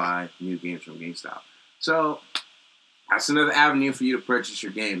going to buy new games from GameStop. So that's another avenue for you to purchase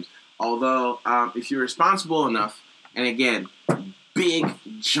your games. Although, if you're responsible enough, and again, big,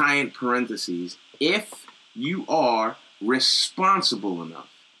 giant parentheses, if you are responsible enough,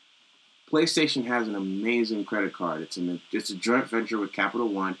 PlayStation has an amazing credit card. It's a joint venture with Capital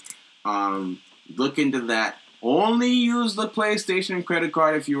One. Look into that. Only use the PlayStation credit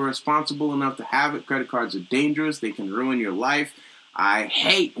card if you're responsible enough to have it. Credit cards are dangerous. They can ruin your life. I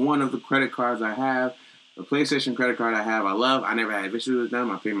hate one of the credit cards I have. The PlayStation credit card I have, I love. I never had issues with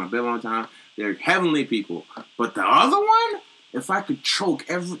them. I pay my bill on time. They're heavenly people. But the other one, if I could choke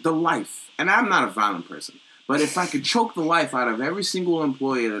the life, and I'm not a violent person, but if I could choke the life out of every single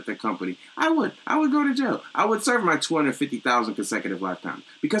employee at the company, I would. I would go to jail. I would serve my 250,000 consecutive lifetimes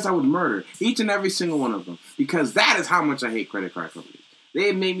because I would murder each and every single one of them because that is how much I hate credit card companies.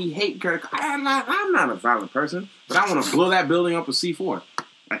 They made me hate credit cards. I'm not a violent person, but I want to blow that building up with C4.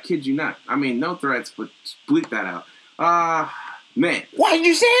 I kid you not. I mean, no threats, but bleep that out. Man. Why did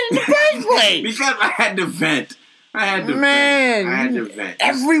you say it in the first place? Because I had to vent. I had to vent.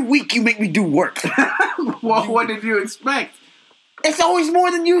 Every week you make me do work. Well, what did you expect? It's always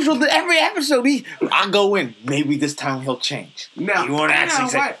more than usual. Every episode, I'll go in. Maybe this time he'll change. No. You won't actually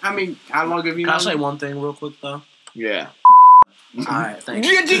say... What? I mean, how long have you known? Can I say one thing real quick, though? Yeah. Alright, thank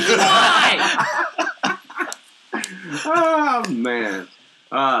you. Oh, man.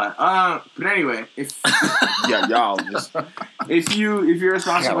 But anyway, y'all just... if you're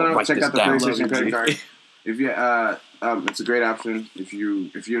responsible enough, check out the PlayStation credit card. If you it's a great option. If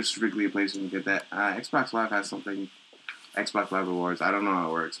you're strictly a PlayStation, get that. Xbox Live has something. Xbox Live Rewards. I don't know how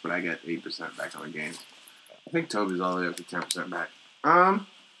it works, but I get 8% back on the games. I think Toby's all the way up to 10% back.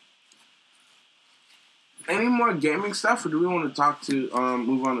 Any more gaming stuff, or do we want to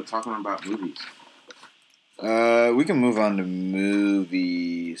move on to talking about movies? We can move on to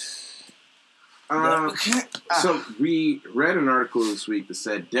movies. So we read an article this week that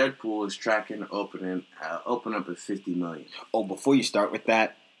said Deadpool is tracking to open up at 50 million. Oh, before you start with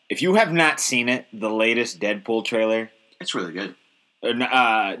that, if you have not seen it, the latest Deadpool trailer, it's really good.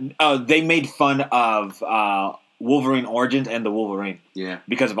 They made fun of Wolverine Origins and the Wolverine,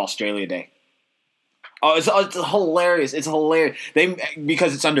 because of Australia Day. Oh, it's hilarious! It's hilarious.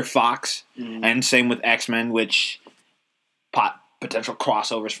 Because it's under Fox, and same with X-Men, which potential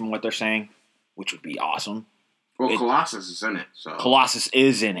crossovers from what they're saying, which would be awesome. Well, Colossus is in it. So Colossus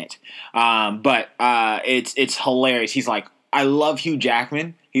is in it, but it's hilarious. He's like, I love Hugh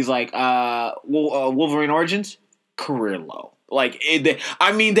Jackman. He's like, Wolverine Origins, career low. Like,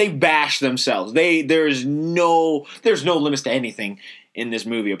 they bash themselves. There's no limits to anything in this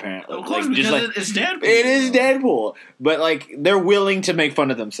movie, apparently. Of course, because it's Deadpool. It is Deadpool, but like they're willing to make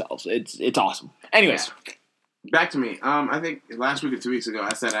fun of themselves. It's awesome. Anyways, back to me. I think last week or 2 weeks ago,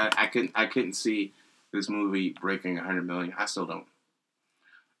 I said I couldn't see this movie breaking 100 million. I still don't.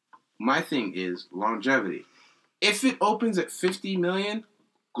 My thing is longevity. If it opens at 50 million,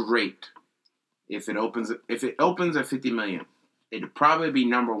 great. If it opens at 50 million, it'd probably be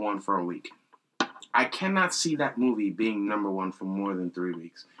number one for a week. I cannot see that movie being number one for more than 3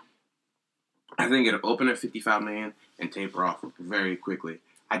 weeks. I think it'll open at 55 million and taper off very quickly.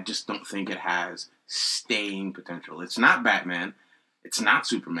 I just don't think it has staying potential. It's not Batman. It's not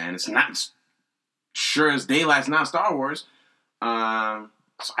Superman. It's not sure as daylight. It's not Star Wars. So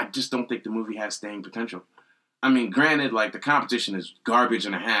I just don't think the movie has staying potential. I mean, granted, like the competition is garbage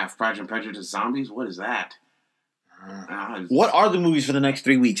and a half. Pride and Prejudice Zombies? What is that? What are the movies for the next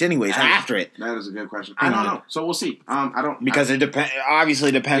 3 weeks, anyways? After it, that is a good question. I don't know, so we'll see. It depends. Obviously,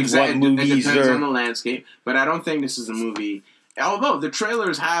 depends what movies. It depends on the landscape, but I don't think this is a movie. Although the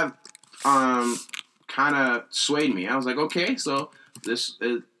trailers have kind of swayed me. I was like, okay, so this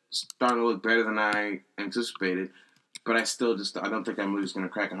is starting to look better than I anticipated. But I don't think that movie's going to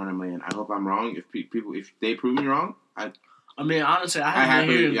crack 100 million. I hope I'm wrong. If they prove me wrong, I mean, honestly, I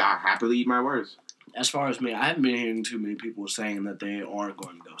happily eat my words. As far as me, I haven't been hearing too many people saying that they are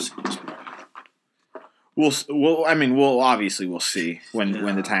going to go see this movie. We'll see when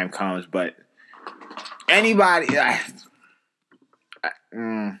the time comes. But anybody,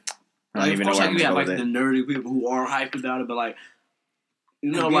 I don't even know where I'm you have going like the nerdy people who are hyped about it, but like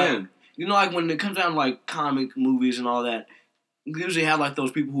like when it comes down to like comic movies and all that, you usually have like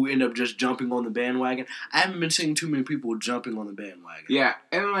those people who end up just jumping on the bandwagon. I haven't been seeing too many people jumping on the bandwagon. Yeah,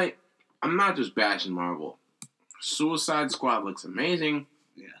 and like I'm not just bashing Marvel. Suicide Squad looks amazing.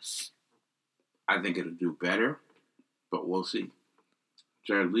 Yes. I think it'll do better, but we'll see.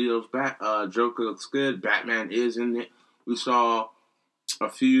 Jared Leto's Joker looks good. Batman is in it. We saw a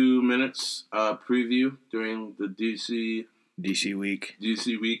few minutes preview during the DC week.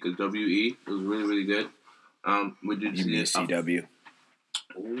 DC week of WE. It was really, really good. We did see CW.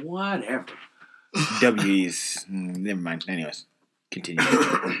 Whatever. WE's never mind. Anyways, continue.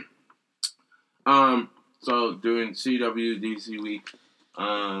 So during CW DC week,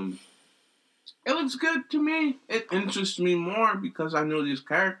 it looks good to me. It interests me more because I know these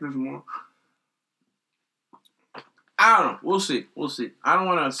characters more. I don't know. We'll see. I don't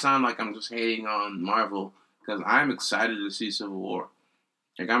want to sound like I'm just hating on Marvel because I'm excited to see Civil War.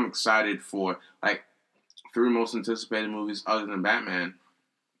 Like, I'm excited for, like, 3 most anticipated movies other than Batman.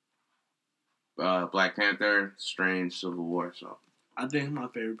 Black Panther, Strange, Civil War. So I think my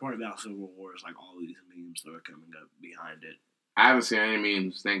favorite part about Civil War is like all these memes that are coming up behind it. I haven't seen any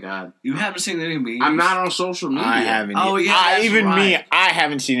memes, thank God. You haven't seen any memes? I'm not on social media. I haven't. Oh, yeah, me, I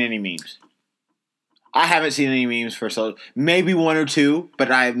haven't seen any memes. I haven't seen any memes for maybe 1 or 2, but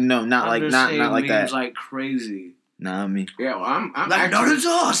not like that. Like crazy. Nah, me. Yeah, well, I'm like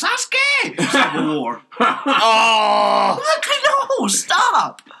Naruto, Sasuke, Civil War. Oh, no,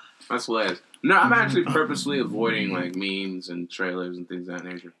 stop. That's hilarious. No, I'm actually purposely avoiding like memes and trailers and things of that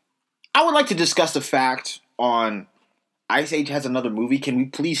nature. I would like to discuss the fact on Ice Age has another movie. Can we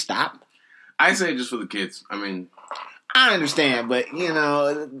please stop? Ice Age is for the kids. I mean, I understand, but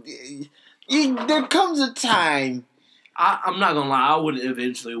there comes a time. I'm not gonna lie. I would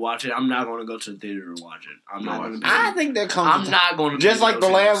eventually watch it. I'm not gonna go to the theater to watch it. I think there comes. I'm not going to. Just like the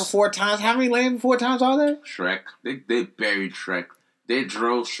Land Before Times. How many Land Before Times are there? Shrek. They buried Shrek. They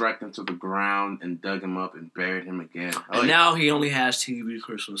drove Shrek into the ground and dug him up and buried him again. And now he only has TV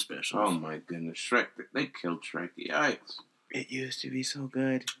Christmas specials. Oh my goodness, Shrek! They killed Shrek. Yikes! It used to be so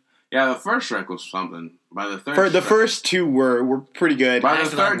good. Yeah, the first Shrek was something. By the third, the first 2 were pretty good. By the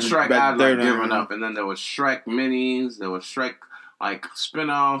third Shrek, I had given up. And then there was Shrek minis. There was Shrek like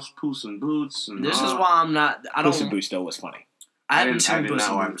spin-offs, Puss in Boots. And this is why I'm not. Puss in Boots still was funny. I didn't see Puss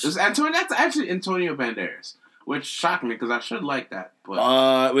in Boots. That's actually Antonio Banderas. Which shocked me because I should like that.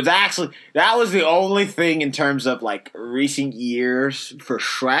 But it was actually that was the only thing in terms of like recent years for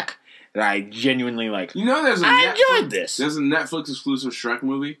Shrek that I genuinely like. I enjoyed this. There's a Netflix exclusive Shrek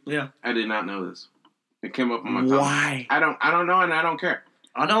movie. Yeah, I did not know this. It came up on my top. Why? I don't know, and I don't care.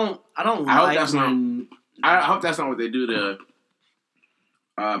 I hope that's not what they do to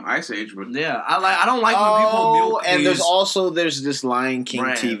Ice Age, but yeah, I don't like when people milk and these there's this Lion King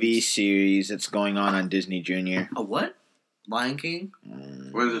brands. TV series that's going on Disney Junior. A what? Lion King?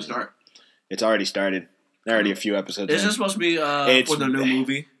 When does it start? It's already started. There are already a few episodes. Is this supposed to be for the new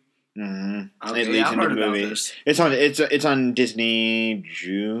movie? Mm-hmm. Okay, it leads into the movie. This. It's on Disney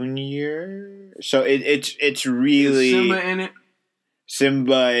Junior, so it's really Is Simba in it.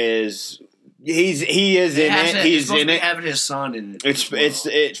 Simba is. He is in it. He's in it. Having his son in it.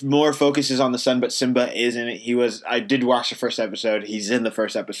 It's more focuses on the son, but Simba is in it. I did watch the first episode. He's in the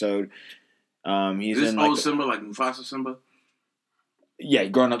first episode. He's this in old Simba, like Mufasa Simba. Yeah,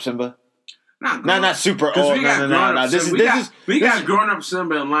 grown up Simba. Not super old. No. We got grown up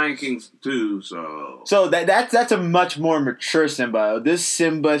Simba and Lion King too. So that's a much more mature Simba. This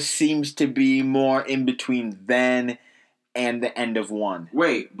Simba seems to be more in between then and the end of 1.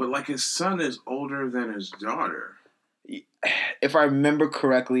 Wait, but like his son is older than his daughter. If I remember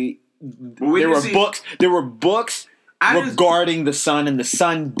correctly, there were books regarding the son, and the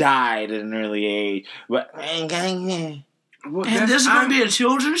son died at an early age. But and this is going to be a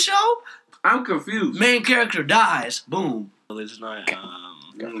children's show? I'm confused. Main character dies. Boom. It's not.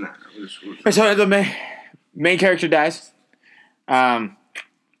 So the main character dies. If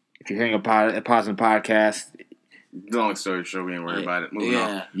you're hearing a pause in the podcast. Long story short, we ain't worried about it. Moving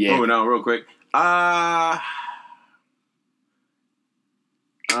on. Yeah. Moving on real quick. Is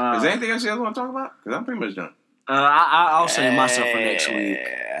there anything else you guys want to talk about? Because I'm pretty much done. I'll save myself for next week.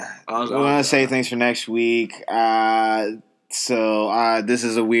 I want to say things for next week. So this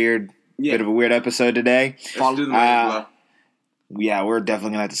is a bit of a weird episode today. Let's do the Money to Blow. Yeah, we're definitely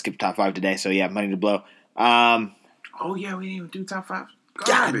going to have to skip top 5 today. So yeah, Money to Blow. Oh yeah, we didn't even do top 5.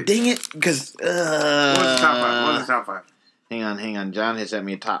 God dang it! Because what's the top 5? Hang on. John has sent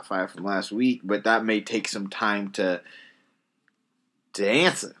me a top 5 from last week, but that may take some time to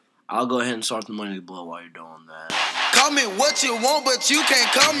answer. I'll go ahead and start the money to blow while you're doing that. Call me what you want, but you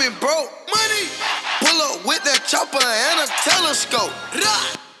can't call me broke. Money. Pull up with that chopper and a telescope.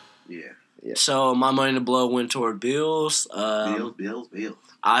 Yeah. So my money to blow went toward bills. Bills.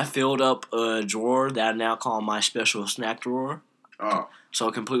 I filled up a drawer that I now call my special snack drawer. Oh. So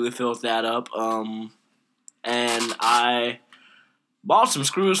I completely filled that up. And I bought some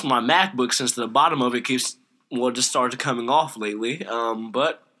screws for my MacBook since the bottom of it just started coming off lately.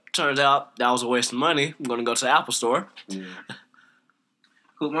 But turns out that was a waste of money. I'm going to go to the Apple Store. Yeah.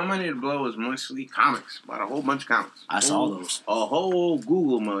 Cool. My money to blow was mostly comics. Bought a whole bunch of comics. I saw those. A whole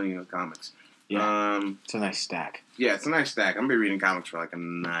Google million of comics. Yeah. It's a nice stack. Yeah, it's a nice stack. I'm going to be reading comics for like a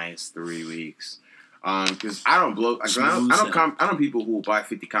nice 3 weeks. Because I don't blow. Like, I don't people who will buy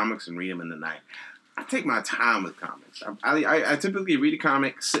 50 comics and read them in the night. I take my time with comics. I typically read a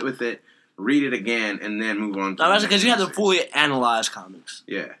comic, sit with it, read it again, and then move on to that's because you have to fully analyze comics.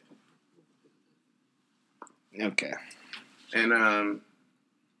 Yeah. Okay. And,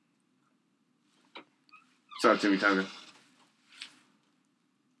 sorry, Timmy Tucker.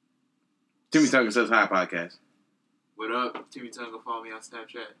 Timmy Tucker says hi, podcast. What up? Timmy Tucker, follow me on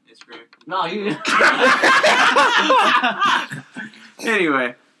Snapchat, Instagram. No, you.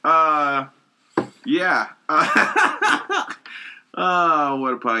 Anyway, yeah.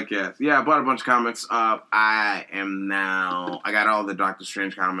 What a podcast. Yeah, I bought a bunch of comics. I got all the Doctor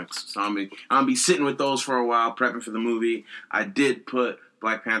Strange comics, so I'm gonna be sitting with those for a while, prepping for the movie. I did put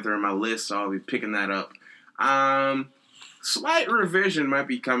Black Panther on my list, so I'll be picking that up. Slight revision might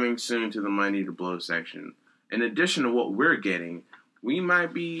be coming soon to the Money to Blow section. In addition to what we're getting, we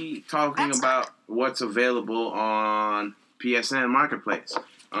might be talking about what's available on PSN Marketplace.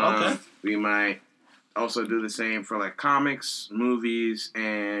 Okay. We might also do the same for like comics, movies,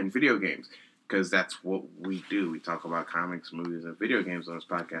 and video games, because that's what we do. We talk about comics, movies, and video games on this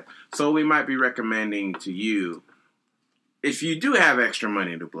podcast. So we might be recommending to you, if you do have extra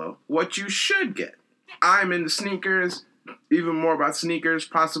money to blow, what you should get. I'm into sneakers, even more about sneakers,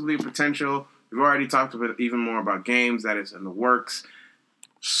 possibly potential. We've already talked about even more about games that is in the works.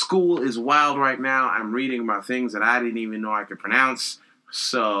 School is wild right now. I'm reading about things that I didn't even know I could pronounce.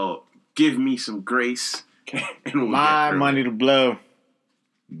 So give me some grace. And my money to blow.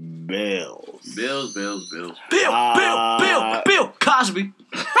 Bills. Bills. Bill Cosby.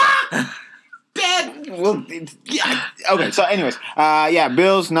 Dad. Well, yeah. Okay. So, anyways,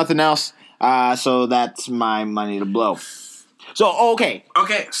 bills. Nothing else. So that's my money to blow. So okay.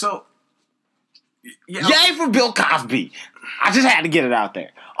 So. Yeah. Yay for Bill Cosby. I just had to get it out there.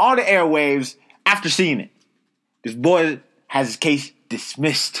 On the airwaves, after seeing it, this boy has his case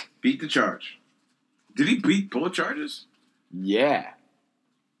dismissed. Beat the charge. Did he beat both charges? Yeah.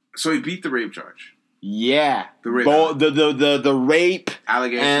 So he beat the rape charge. Yeah. The rape the rape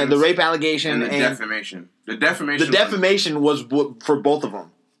allegation. And the rape allegation. And the defamation. The defamation was for both of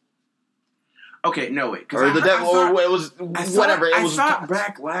them. Okay, no wait. Or it was whatever. I thought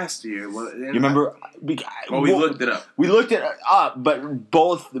back last year. You remember? We looked it up. We looked it up, but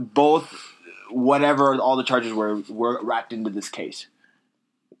both, whatever all the charges were wrapped into this case.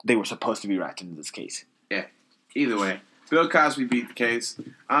 They were supposed to be wrapped into this case. Yeah. Either way, Bill Cosby beat the case.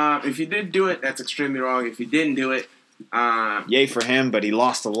 If you did do it, that's extremely wrong. If you didn't do it, yay for him, but he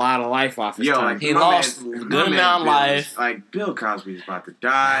lost a lot of life off his time. He lost a good amount of life. Like, Bill Cosby's about to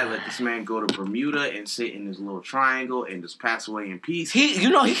die. Let this man go to Bermuda and sit in his little triangle and just pass away in peace. He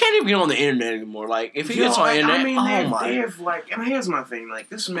can't even get on the internet anymore. Like, if he gets on the internet, and here's my thing. Like,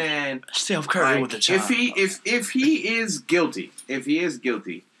 this man, Steph Curry with the child. If he is guilty,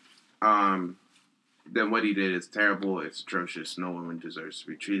 then what he did is terrible. It's atrocious. No woman deserves to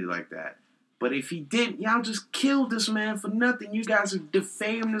be treated like that. But if he didn't, y'all just killed this man for nothing. You guys have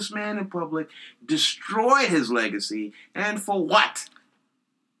defamed this man in public, destroyed his legacy, and for what?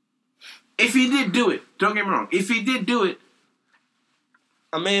 If he did do it, don't get me wrong. If he did do it,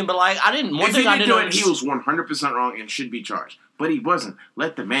 I mean, but like, I didn't. He was 100% wrong and should be charged. But he wasn't.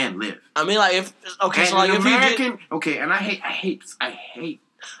 Let the man live. I mean, like, if he did, okay, and I hate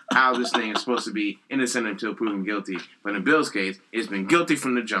how this thing is supposed to be innocent until proven guilty. But in Bill's case, it's been guilty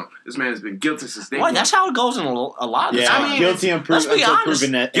from the jump. This man has been guilty since day one. That's how it goes in a lot of times. I mean, guilty until proven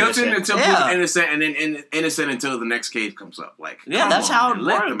innocent. Guilty until proven innocent, and then innocent until the next case comes up. Like, that's how it works.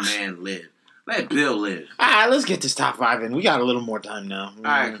 Let the man live. Let Bill live. All right, let's get this top 5 in. We got a little more time now. All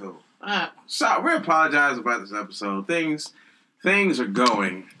right, cool. So we apologize about this episode. Things are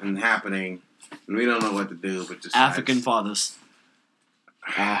going and happening, and we don't know what to do. But just African fathers.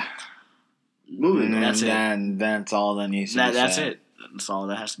 Moving. That's it. And that's all that needs to be said. That's it. That's all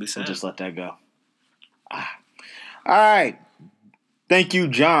that has to be said. We'll just let that go. All right. Thank you,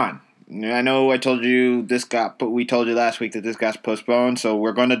 John. I know we told you last week that this got postponed, so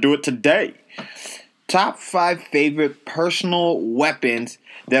we're going to do it today. Top 5 favorite personal weapons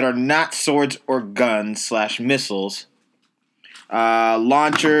that are not swords or guns / missiles,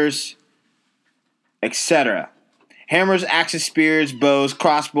 launchers, etc. Hammers, axes, spears, bows,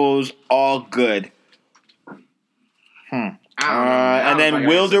 crossbows, all good. And then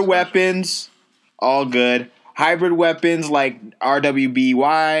wielder weapons, all good. Hybrid weapons like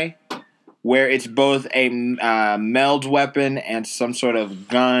RWBY, where it's both a meld weapon and some sort of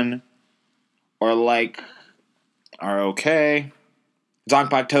gun, or are okay.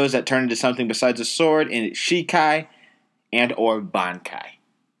 Zanpakutos toes that turn into something besides a sword, and it's Shikai and or Bankai.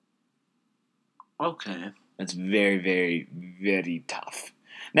 Okay. That's very, very, very tough.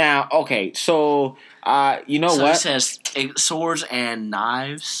 Now, okay, so you know what? So it says swords and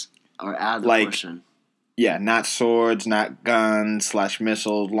knives are out of the question. Yeah, not swords, not guns /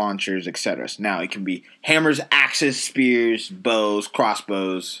 missiles, launchers, etc. So now it can be hammers, axes, spears, bows,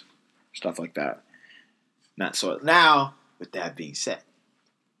 crossbows, stuff like that. Not swords. Now, with that being said,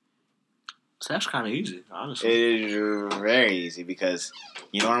 so that's kind of easy, honestly. It is very easy because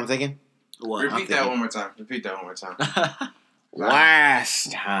you know what I'm thinking? What? Repeat that one more time.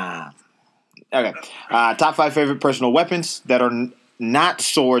 Last time. Okay. Top 5 favorite personal weapons that are not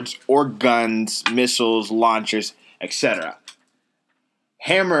swords or guns, missiles, launchers, etc.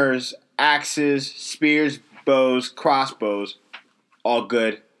 Hammers, axes, spears, bows, crossbows, all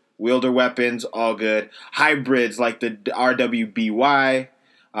good. Wielder weapons, all good. Hybrids like the RWBY,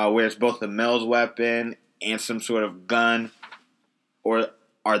 where it's both a meld weapon and some sort of gun, or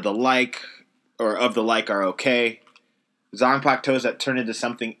are of the like are okay. Zanpakutos that turn into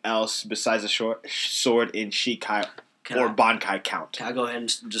something else besides a sword in Shikai or Bankai count. Can I go ahead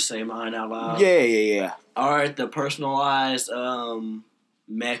and just say mine out loud? Yeah. All right, the personalized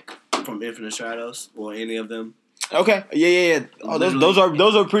mech from Infinite Stratos, or any of them. Okay. Yeah. Oh, those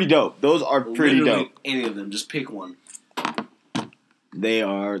are pretty dope. Those are pretty dope. Any of them, just pick one.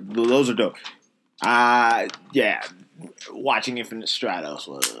 Those are dope. Yeah. Watching Infinite Stratos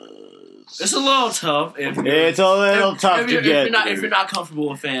was. It's a little tough. It's a little tough to get. If you're not comfortable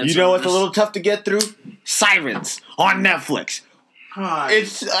with fans, you know what's a little tough to get through? Sirens on Netflix.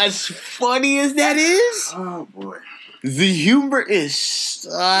 It's as funny as that is. Oh boy, the humor is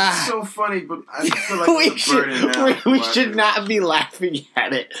it's so funny, but I feel like we should not be laughing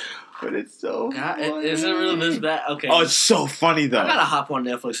at it. But it's so funny. Is it really this bad? Okay. Oh, it's so funny though. I gotta hop on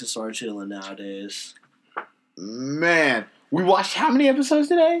Netflix and start chilling nowadays. Man, we watched how many episodes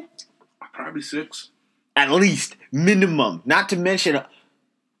today? Probably 6. At least, minimum. Not to mention,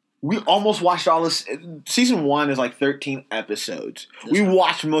 we almost watched all this. Season 1 is like 13 episodes. We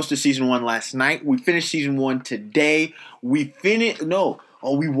watched most of season 1 last night. We finished season 1 today. We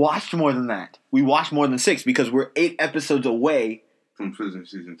watched more than that. We watched more than 6 because we're 8 episodes away from finishing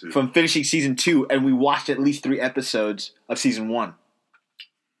season 2. From finishing season 2, and we watched at least 3 episodes of season 1.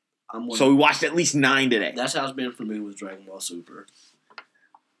 So we watched at least 9 today. That's how it's been for me with Dragon Ball Super.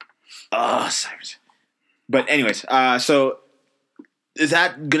 Cyrus. But anyways, so is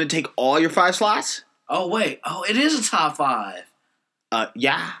that gonna take all your 5 slots? Oh wait, it is a top 5.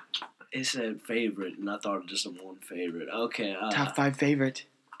 Yeah. It said favorite, and I thought just one favorite. Okay. Top 5 favorite.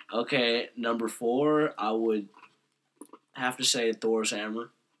 Okay, number 4, I would have to say Thor's hammer.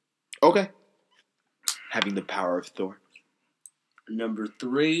 Okay. Having the power of Thor. Number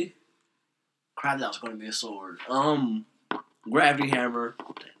 3, crap, that was going to be a sword. Gravity hammer.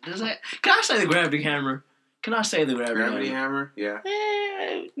 Can I say the gravity hammer? Can I say the gravity hammer? Yeah.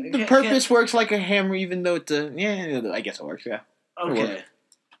 The purpose works like a hammer, even though it's a... Yeah, I guess it works, yeah. Okay.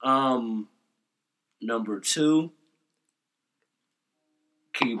 Number 2,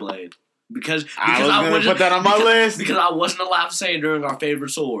 Keyblade. Because I was going to put that on my list. Because I wasn't allowed to say it during our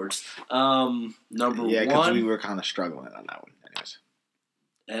favorite swords. Number 1... Yeah, because we were kind of struggling on that one. Anyways.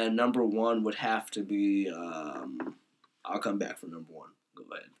 And number 1 would have to be... I'll come back for number 1. Go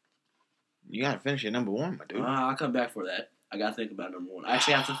ahead. You gotta finish your number 1, my dude. I'll come back for that. I gotta think about number 1. I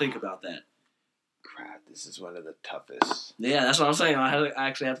actually have to think about that. Crap, this is one of the toughest. Yeah, that's what I'm saying. I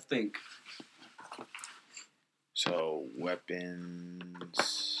actually have to think. So,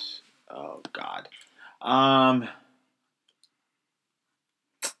 weapons... Oh, God.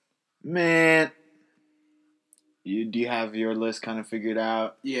 Man... Do you have your list kind of figured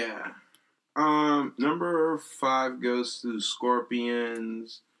out? Yeah. Number 5 goes to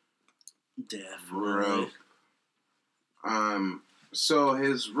Scorpions. Definitely. Rope. So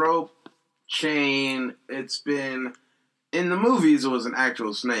his rope chain, it's been... In the movies, it was an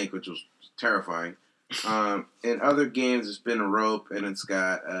actual snake, which was terrifying. In other games, it's been a rope and it's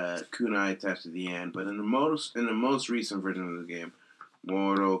got kunai attached to the end. But in the most recent version of the game,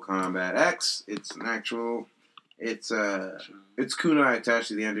 Mortal Kombat X, it's kunai attached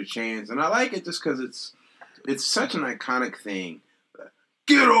to the end of chains, and I like it just because it's such an iconic thing.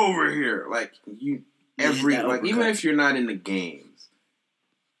 Get over here, like even if you're not in the games,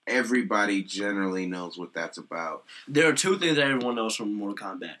 everybody generally knows what that's about. There are two things that everyone knows from Mortal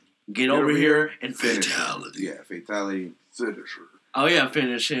Kombat. Get over here and fatality. Yeah, fatality, finisher. Oh, yeah,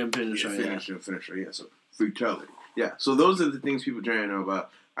 finish him, finisher. Finisher, yeah, so fatality. Yeah, so those are the things people generally know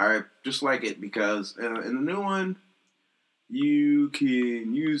about. I just like it because in the new one, you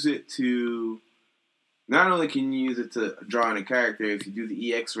can use it to... Not only can you use it to draw in a character, if you do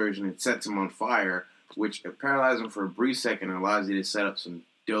the EX version, it sets him on fire, which paralyzes him for a brief second and allows you to set up some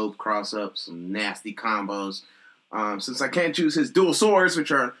dope cross-ups, some nasty combos. Since I can't choose his dual swords,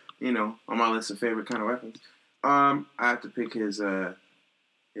 which are... on my list of favorite kind of weapons. I have to pick his kunai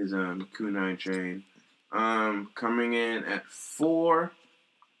chain. Coming in at 4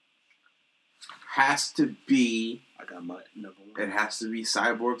 has to be. I got my number 1. It has to be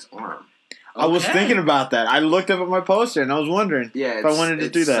Cyborg's arm. I was thinking about that. I looked up at my poster and I was wondering if I wanted to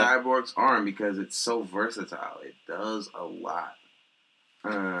do that. Cyborg's arm because it's so versatile. It does a lot.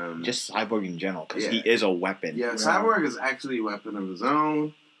 Just Cyborg in general because he is a weapon. Yeah, Cyborg is actually a weapon of his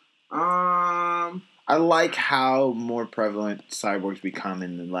own. I like how more prevalent Cyborg's become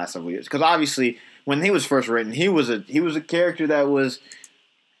in the last several years. Because obviously, when he was first written, he was a character that was,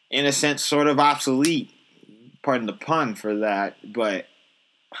 in a sense, sort of obsolete. Pardon the pun for that, but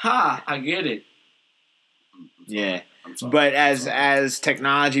I get it. Yeah. But as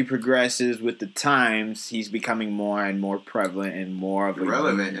technology progresses with the times, he's becoming more and more prevalent and more of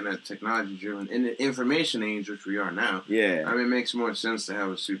relevant in a technology-driven, in the information age, which we are now. Yeah. I mean, it makes more sense to have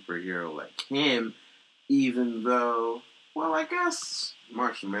a superhero like him, even though, well, I guess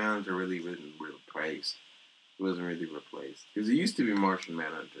Martian Manhunter really wasn't replaced. He wasn't really replaced. Because he used to be Martian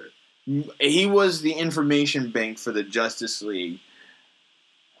Manhunter. He was the information bank for the Justice League.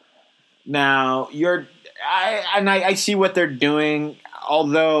 Now, I see what they're doing,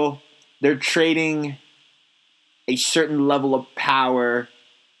 although they're trading a certain level of power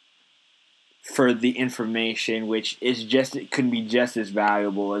for the information, which it could be just as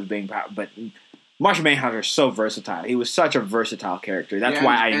valuable as being power. But Martian Manhunter is so versatile. He was such a versatile character. That's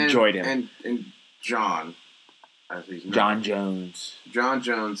why I enjoyed him. And John, as he's known, John Jones. John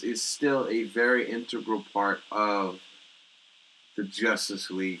Jones is still a very integral part of the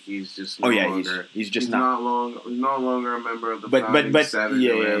Justice League. He's just no longer. He's just no longer a member of the Founding Seven.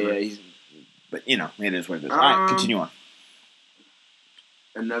 Yeah. But it is what it is. All right, continue on.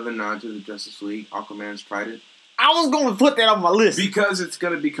 Another nod to the Justice League. Aquaman's Trident. I was going to put that on my list because it's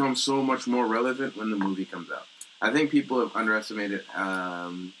going to become so much more relevant when the movie comes out. I think people have underestimated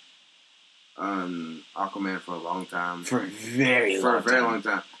Aquaman for a long time. For a very long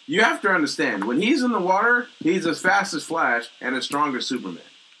time. You have to understand, when he's in the water, he's as fast as Flash and as strong as Superman.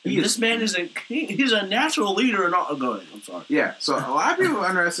 This man is he's a natural leader. Go ahead. I'm sorry. Yeah, so a lot of people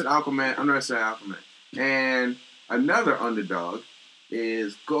underestimate Aquaman. And another underdog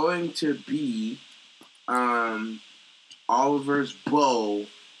is going to be Oliver's bow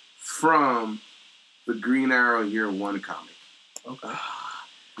from the Green Arrow Year One comic. Okay.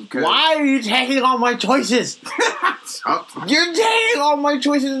 Why are you taking all my choices? You're taking all my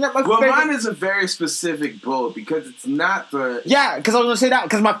choices. Isn't that my favorite? Mine is a very specific bow because it's not the... Yeah, because I was going to say that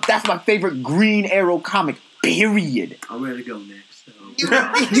because that's my favorite Green Arrow comic, period. I'm ready to go next.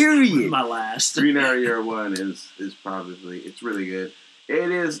 Period. My last. Green Arrow Year One is probably... It's really good. It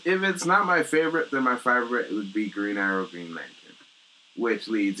is... If it's not my favorite, then my favorite would be Green Arrow, Green Lantern. Which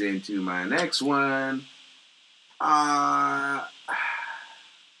leads into my next one.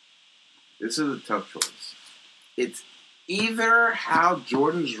 This is a tough choice. It's either Hal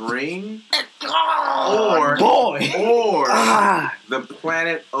Jordan's ring or the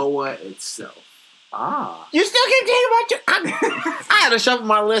planet Oa itself. You still keep thinking about I had to shuffle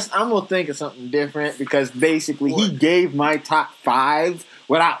my list. I'm going to think of something different because basically he gave my top 5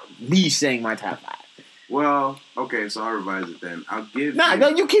 without me saying my top 5. Well, okay, so I'll revise it then. I'll give No,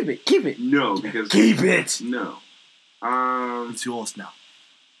 you keep it. Keep it. No, because... Keep it. No. It's yours now.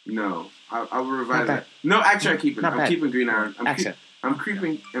 No. I will revise it. No, actually, I keep it. I'm keeping Green Iron. I'm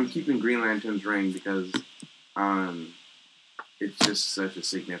keeping Green Lantern's ring because it's just such a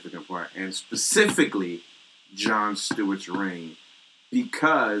significant part, and specifically John Stewart's ring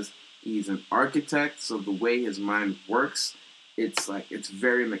because he's an architect. So the way his mind works, it's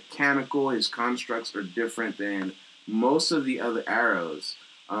very mechanical. His constructs are different than most of the other arrows.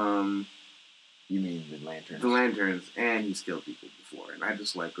 You mean the Lanterns? The Lanterns, and he's killed people before. And I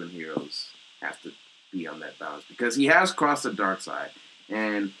just like when heroes have to be on that balance. Because he has crossed the dark side.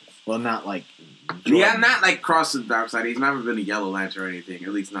 And... Well, not like... Jordan. Yeah, not like crossed the dark side. He's never been a Yellow Lantern or anything.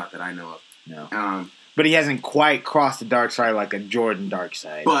 At least not that I know of. No. But he hasn't quite crossed the dark side like a Jordan dark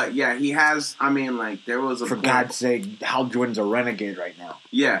side. But, yeah, he has... I mean, like, there was a For God's sake, Hal Jordan's a renegade right now.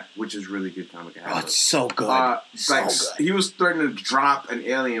 Yeah, which is really good comic. Oh, it's so good. Good. He was threatening to drop an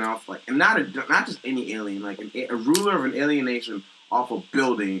alien off, like, and not just any alien, like a ruler of an alien nation off a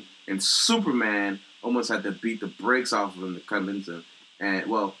building, and Superman almost had to beat the brakes off of him to come into him. And,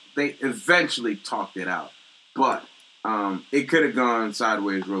 well, they eventually talked it out. But it could have gone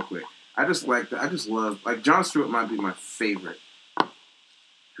sideways real quick. I just love, like, John Stewart might be my favorite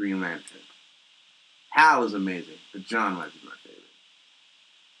Green Lantern. Hal is amazing, but John might be my favorite.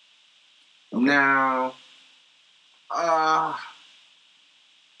 Okay. Now,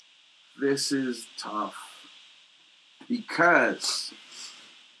 this is tough. Because,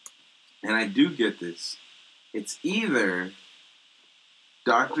 and I do get this, it's either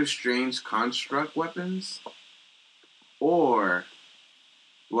Doctor Strange's construct weapons or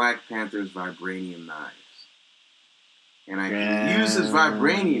Black Panther's vibranium knives. And I can use his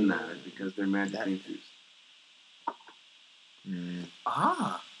vibranium knives because they're magically infused.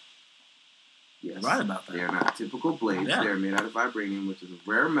 Yes. Right about that. They are not typical blades. Yeah. They're made out of vibranium, which is a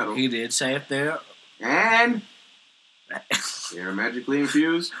rare metal. He did say if they're... And they're magically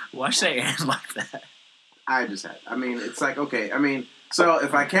infused. Why say and like that? I just had... I mean, it's like, okay, I mean... So,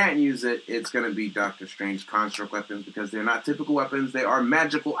 if I can't use it, it's going to be Doctor Strange's construct weapons because they're not typical weapons. They are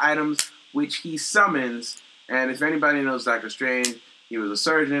magical items which he summons. And if anybody knows Doctor Strange, he was a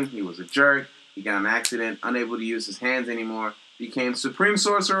surgeon, he was a jerk, he got in an accident, unable to use his hands anymore, became Supreme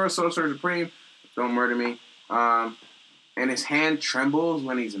Sorcerer, Sorcerer Supreme, don't murder me. And his hand trembles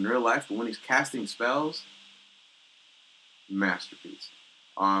when he's in real life, but when he's casting spells, masterpiece.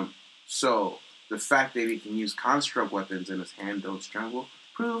 So... the fact that he can use construct weapons and his hand don't tremble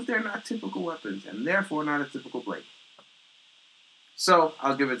prove they're not typical weapons and therefore not a typical blade. So,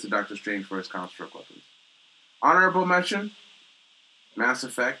 I'll give it to Doctor Strange for his construct weapons. Honorable mention, Mass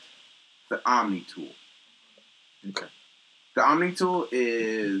Effect, the Omni Tool. Okay. The Omni Tool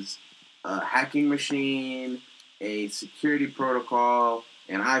is a hacking machine, a security protocol,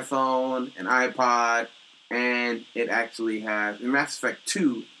 an iPhone, an iPod, and it actually has, in Mass Effect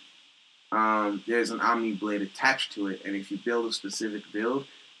 2, there's an Omni Blade attached to it, and if you build a specific build,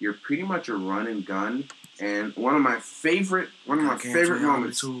 you're pretty much a run and gun. And one of my favorite moments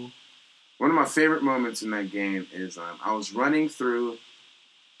in that game is I was running through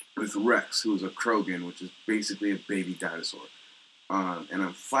with Rex, who's a Krogan, which is basically a baby dinosaur, and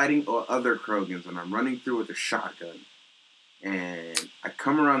I'm fighting other Krogans, and I'm running through with a shotgun, and I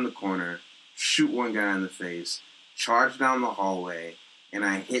come around the corner, shoot one guy in the face, charge down the hallway. And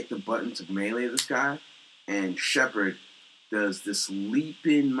I hit the button to melee this guy, and Shepard does this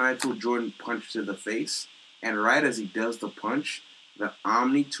leap-in Michael Jordan punch to the face, and right as he does the punch, the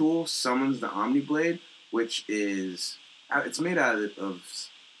Omni Tool summons the Omni Blade, which is... it's made out of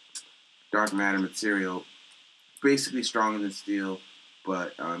dark matter material, basically stronger than steel,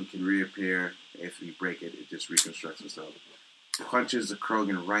 but can reappear. If you break it, it just reconstructs itself. Punches the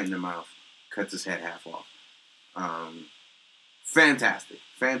Krogan right in the mouth, cuts his head half off.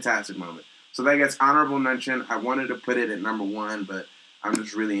 Fantastic moment. So that gets honorable mention. I wanted to put it at number 1, but I'm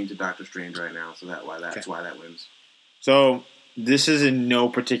just really into Doctor Strange right now, so that's why that wins. So this is in no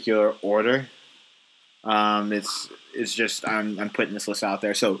particular order. It's just I'm putting this list out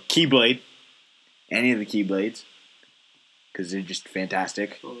there. So Keyblade, any of the Keyblades, because they're just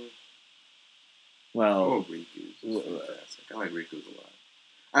fantastic. Riku's fantastic. I like Riku's a lot.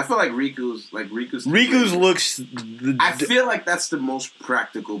 I feel like Riku's looks... I feel like that's the most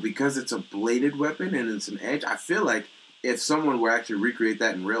practical because it's a bladed weapon and it's an edge. I feel like if someone were actually recreate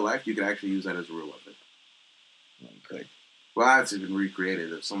that in real life, you could actually use that as a real weapon. You could. Well, I'd even recreate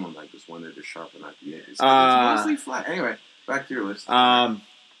it if someone like just wanted to sharpen out the edges. It's mostly flat. Anyway, back to your list. Hawk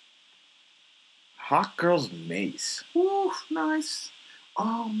Girl's mace. Ooh, nice.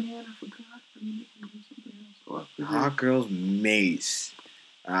 Oh man, I forgot. Hawk Girl's mace.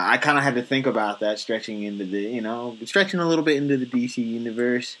 I kind of had to think about that, stretching a little bit into the DC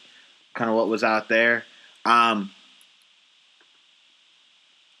universe, kind of what was out there.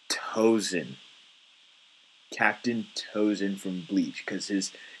 Tozen. Captain Tozen from Bleach, because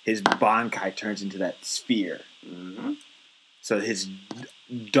his Bankai turns into that sphere. Mm-hmm. So his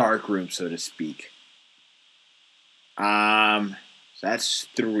dark room, so to speak. So that's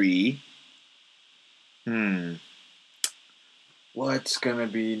 3. What's gonna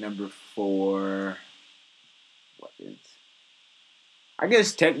be number 4? What is? I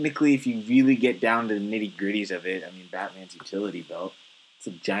guess technically, if you really get down to the nitty gritties of it, I mean, Batman's utility belt. It's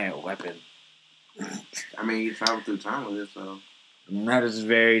a giant weapon. I mean, you travel through time with it, so. And that is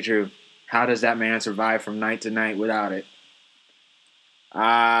very true. How does that man survive from night to night without it?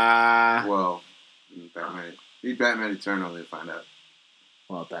 Well, Batman. He's Batman Eternal. They find out.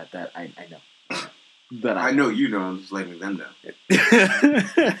 Well, that I know. But I know you know. I'm just letting them know.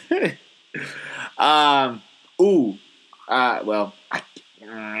 Well,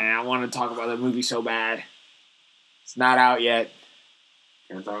 I want to talk about the movie so bad. It's not out yet.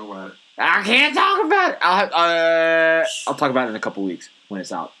 Can't talk about it. I can't talk about it. I'll talk about it in a couple weeks when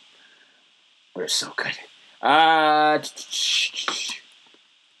it's out. But it's so good.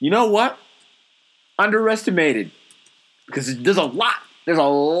 You know what? Underestimated. Because there's a lot. There's a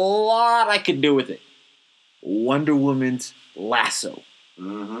lot I could do with it. Wonder Woman's lasso.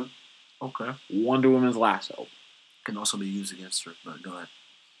 Mm-hmm. Okay. Wonder Woman's lasso. Can also be used against her, but go ahead.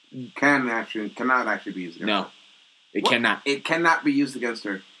 Cannot actually be used against her. No. It cannot. It cannot be used against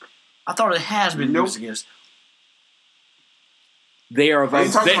her. I thought it has been used against. They are. Are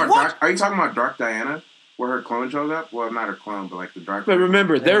you talking about Dark Diana, where her clone shows up? Well, not her clone, but like the Dark. But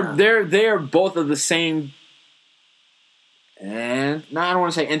remember, they're both of the same. And no, I don't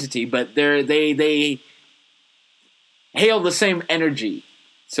want to say entity, but they hail the same energy,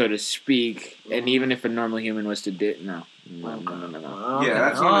 so to speak. And even if a normal human was to do no. Okay. Yeah,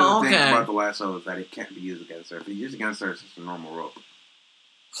 that's one of the things about the lasso is that it can't be used against her. If you use it against her, it's just a normal rope.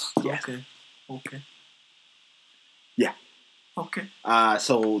 Yeah. Okay. Yeah. Okay.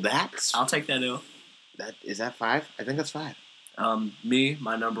 So that's. I'll take that L. Is that 5? I think that's 5. Me,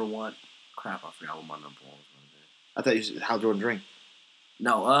 my number 1. Crap, I forgot what my number 1 was. I thought you said Hal Jordan's ring.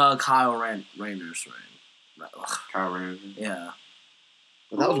 No, Kyle Rayner's ring. Kyle Rayner. Yeah.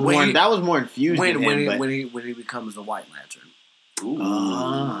 Well, that was more infused when he becomes the White Lantern. Ooh.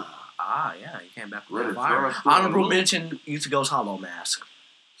 Yeah, he came back with fire. Honorable mention: Ichigo's Hollow Mask.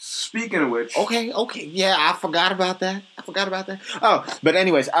 Speaking of which, okay, yeah, I forgot about that. Oh, but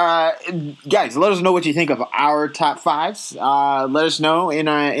anyways, guys, let us know what you think of our top 5s. Let us know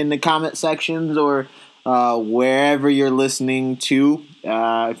in the comment sections or wherever you're listening to.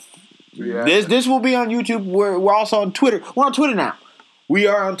 This will be on YouTube. We're also on Twitter. We're on Twitter now. We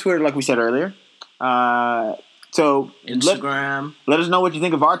are on Twitter, like we said earlier. So Instagram. Let us know what you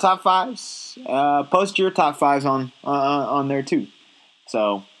think of our top 5s. Post your top 5s on there too.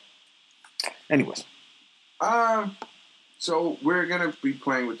 So, anyways. So we're gonna be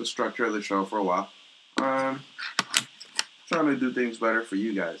playing with the structure of the show for a while. Trying to do things better for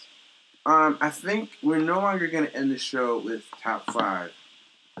you guys. I think we're no longer gonna end the show with top 5,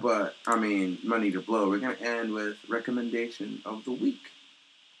 but I mean money to blow. We're gonna end with recommendation of the week.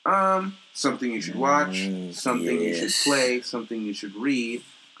 Something you should watch, something you should play, something you should read.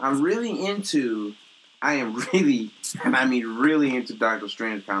 I am really into Doctor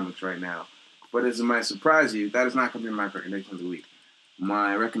Strange comics right now. But as it might surprise you, that is not going to be my recommendation of the week.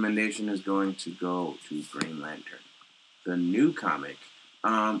 My recommendation is going to go to Green Lantern, the new comic,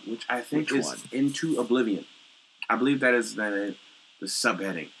 which I think is Into Oblivion. I believe that is the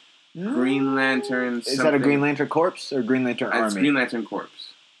subheading. Green Lantern. Is that a Green Lantern Corps or Green Lantern Army? It's Green Lantern Corps,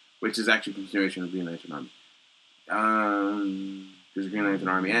 which is actually a continuation of Green Lantern Army. Because Green Lantern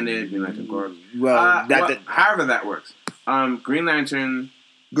Army ended, Green Lantern Corps. However that works. Green Lantern.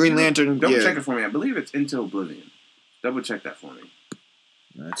 Double check it for me. I believe it's Into Oblivion. Double check that for me.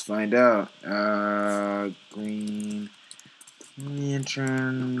 Let's find out. Green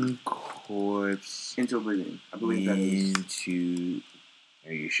Lantern Corps. Into Oblivion. I believe that is.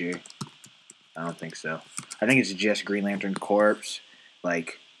 Are you sure? I don't think so. I think it's just Green Lantern Corps.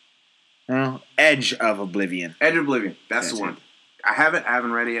 Edge of Oblivion. Edge of Oblivion. That's the one. I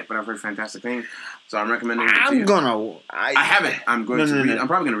haven't read it yet, but I've heard fantastic things, so I'm recommending it to you. I haven't. I'm going to read it. I'm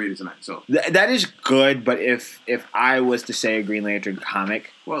probably going to read it tonight. So that is good, but if I was to say a Green Lantern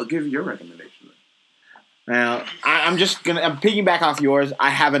comic, well, give your recommendation. Now I'm piggyback off yours. I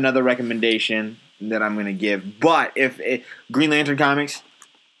have another recommendation that I'm going to give, but Green Lantern comics,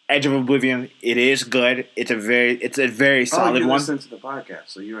 Edge of Oblivion, it is good. It's a very solid one. Listen to the podcast,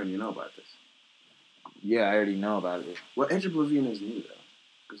 so you already know about this. Yeah, I already know about it. Well, Edge of Oblivion is new, though.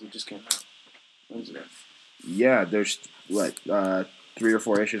 Because it just came out. When's it out? Yeah, there's, 3 or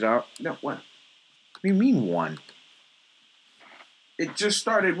 4 issues out? No, 1. What do you mean 1? It just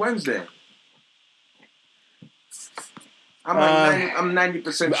started Wednesday. I'm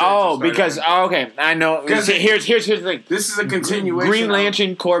 90% sure. Okay, I know. Here's the thing. This is a continuation. Green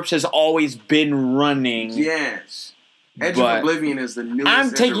Lantern Corps has always been running. Yes. Edge of Oblivion is the newest.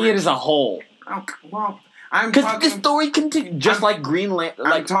 I'm taking it as a whole. Well, I'm because talking. The story continues, just like Green Lantern.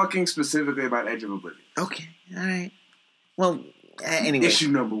 I'm talking specifically about Edge of Oblivion. Okay, all right. Well, anyway. Issue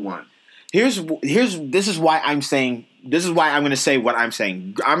number 1. This is why I'm saying. This is why I'm going to say what I'm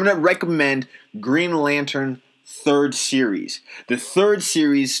saying. I'm going to recommend Green Lantern 3rd series. The 3rd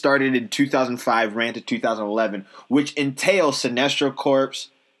series started in 2005, ran to 2011, which entails Sinestro Corps,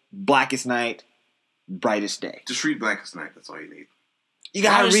 Blackest Night, Brightest Day. Just read Blackest Night. That's all you need. You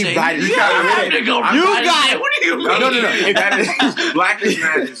gotta read Brightest Day. You have to go. You got it. What do you mean? No. Blackest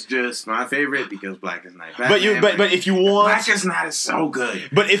Night is just my favorite because Blackest Night. Batman, but if you want, Blackest Night is so good.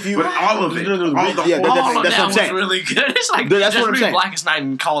 But all of it, that's what I'm saying. Really good. It's like that's just what I'm read saying. Blackest Night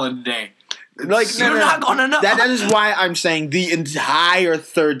and call it a day. Like you're not gonna know. That is why I'm saying the entire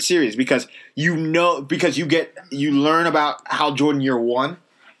 3rd series because you learn about Hal Jordan year 1.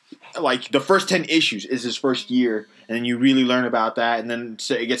 Like the first 10 issues is his first year, and then you really learn about that, and then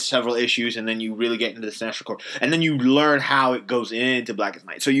it gets several issues, and then you really get into the Sinestro Corps, and then you learn how it goes into Blackest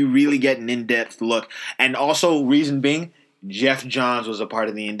Night. So you really get an in-depth look, and also reason being, Jeff Johns was a part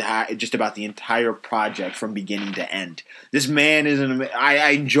of the entire project from beginning to end. This man is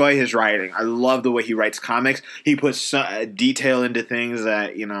I enjoy his writing. I love the way he writes comics. He puts detail into things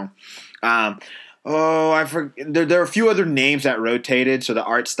that I forget. There are a few other names that rotated, so the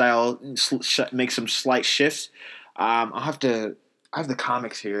art style makes some slight shifts. I have the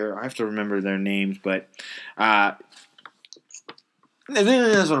comics here. I have to remember their names, but that's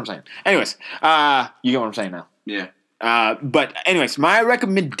what I'm saying. Anyways, you get what I'm saying now. Yeah. But anyways, my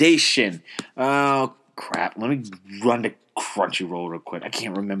recommendation. Oh crap! Let me run to Crunchyroll real quick. I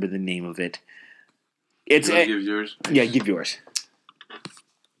can't remember the name of it. Give yours. Yeah, give yours.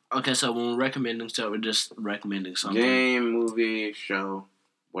 Okay, so when we're recommending stuff, we're just recommending something. Game, movie, show,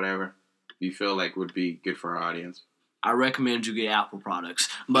 whatever you feel like would be good for our audience. I recommend you get Apple products.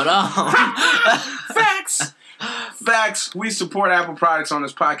 But, Facts. We support Apple products on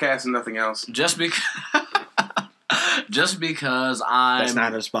this podcast and nothing else. Just because I'm... That's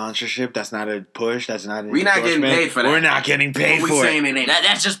not a sponsorship. That's not a push. That's not an We're not getting paid for that. We're not getting paid for it.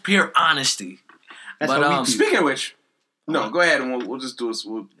 That's just pure honesty. That's what we do. Speaking of which... No, go ahead and we'll just do it.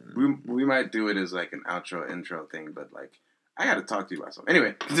 We might do it as like an intro thing, but like I got to talk to you about something.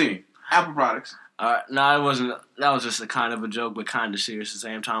 Anyway, continue. Apple products. No, it wasn't. That was just a kind of a joke, but kind of serious at the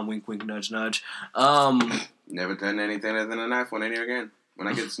same time. Wink, wink, nudge, nudge. Never done anything other than an iPhone in here again. When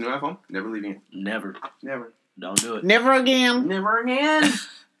I get this new iPhone, never leaving it. Never. Don't do it. Never again.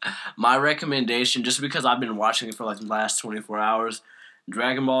 My recommendation, just because I've been watching it for like the last 24 hours.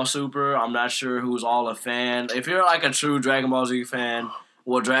 Dragon Ball Super, I'm not sure who's all a fan. If you're like a true Dragon Ball Z fan,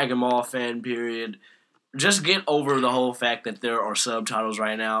 or Dragon Ball fan, period, just get over the whole fact that there are subtitles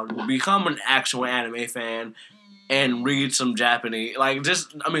right now. Become an actual anime fan and read some Japanese.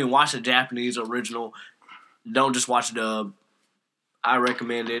 Watch the Japanese original. Don't just watch dub. I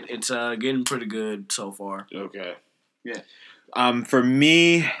recommend it. It's getting pretty good so far. Okay. Yeah. For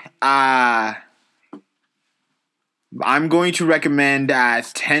me, I'm going to recommend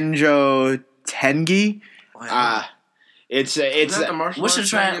Tenjo Tengi. It's what's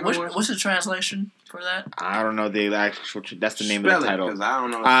the translation for that? I don't know the actual. That's the name of the title. I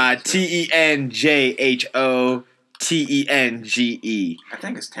don't know. TenJhoTenge. I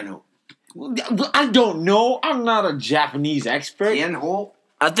think it's Tenho. I don't know. I'm not a Japanese expert. Tenho.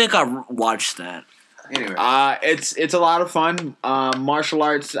 I think I watched that. Anyway. It's a lot of fun. Martial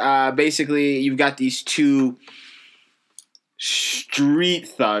arts. Basically, you've got these two street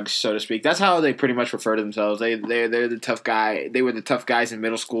thugs, so to speak. That's how they pretty much refer to themselves. They're the tough guy. They were the tough guys in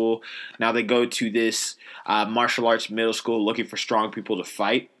middle school. Now they go to this martial arts middle school looking for strong people to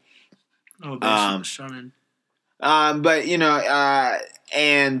fight. Oh, basically, but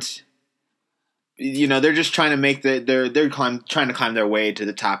they're just trying to make trying to climb their way to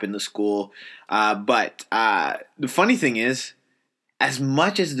the top in the school. But the funny thing is, as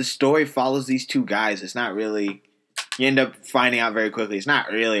much as the story follows these two guys, it's not really. You end up finding out very quickly it's not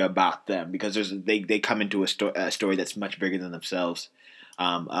really about them because they come into a story that's much bigger than themselves.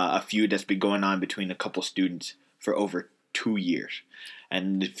 A feud that's been going on between a couple students for over 2 years.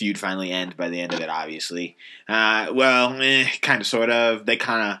 And the feud finally ends by the end of it, obviously. Kind of, sort of. They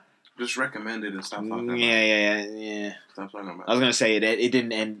kind of... Just recommend it and stop talking about it. Yeah. Stop talking about it. I was going to say, it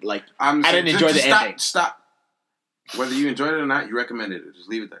didn't end, like... I didn't enjoy the ending. Stop. Whether you enjoyed it or not, you recommended it. Just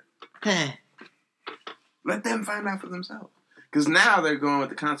leave it there. Let them find out for themselves. Because now they're going with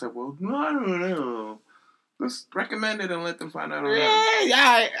the concept, well, no, I don't know. Let's recommend it and let them find out.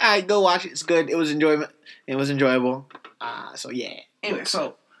 Yeah, go watch it. It's good. It was enjoyable. So, yeah. Anyway,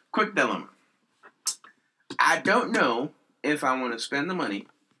 so, quick dilemma. I don't know if I want to spend the money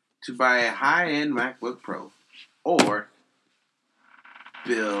to buy a high-end MacBook Pro or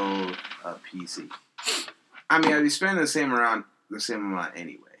build a PC. I mean, I'd be spending the same amount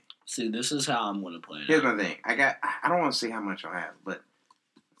anyway. See, this is how I'm going to play it. Here's my thing. I don't want to say how much I have, but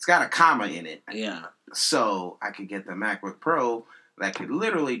it's got a comma in it. Yeah. So I could get the MacBook Pro that could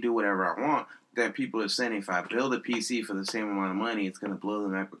literally do whatever I want. That people are saying if I build a PC for the same amount of money, it's going to blow the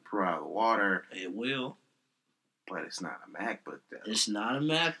MacBook Pro out of the water. It will. But it's not a MacBook, though. It's not a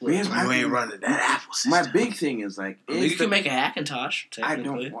MacBook. You ain't running that Apple system. My big thing is like... you can make a Hackintosh,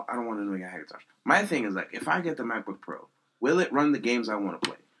 technically. I don't want to make a Hackintosh. My thing is like, if I get the MacBook Pro, will it run the games I want to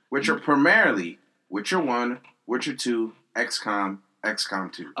play? Which are primarily Witcher 1, Witcher 2, XCOM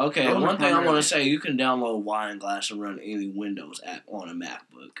 2. Okay, one thing I want to say, you can download Wineglass and run any Windows app on a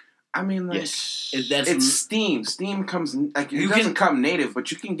MacBook. I mean, like, yes. It's Steam. Steam comes, like, it doesn't come native, but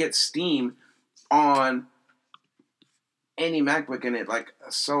you can get Steam on any MacBook in it, like,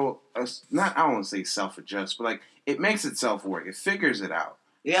 so, not, I don't want to say self-adjust, but, like, it makes itself work. It figures it out.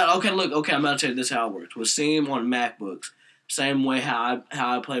 Yeah, okay, look, I'm about to tell you this how it works. With Steam on MacBooks, same way how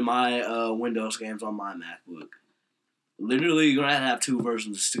I play my Windows games on my MacBook. Literally, you're going to have two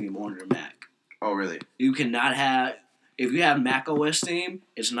versions of Steam on your Mac. Oh, really? You cannot have, if you have Mac OS Steam,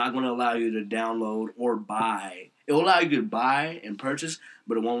 it's not going to allow you to download or buy. It will allow you to buy and purchase,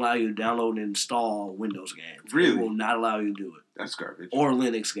 but it won't allow you to download and install Windows games. Really? It will not allow you to do it. That's garbage. Or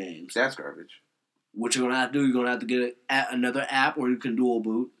Linux games. That's garbage. What you're going to have to do, you're going to have to get another app where you can dual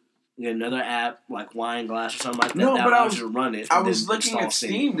boot. Get another app like Wineglass or something like that. No, that but allows you to run it. I was looking at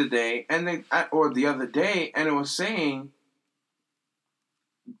Steam today, or the other day, and it was saying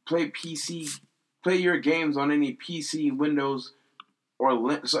play your games on any PC, Windows, or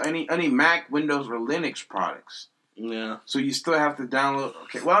any Mac, Windows, or Linux products. Yeah. So you still have to download.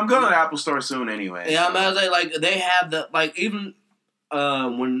 Okay. Well, I'm going to the Apple Store soon anyway. Yeah, so. They have the even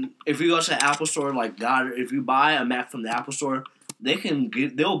if you go to the Apple Store, if you buy a Mac from the Apple Store.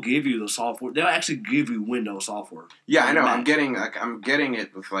 They'll give you the software. They'll actually give you Windows software. Yeah, I know. I'm getting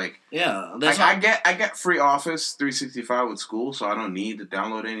it with Yeah, I get free Office 365 with school, so I don't need to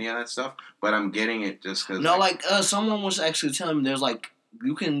download any of that stuff. But I'm getting it just because. No, someone was actually telling me there's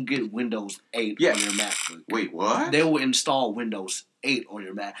you can get Windows 8 on your MacBook. Wait, what? They will install Windows 8 on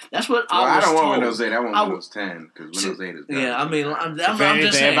your Mac. That's what I was don't want told. Windows 8. I want Windows 10 because Windows 8 is better. Yeah, I mean, I'm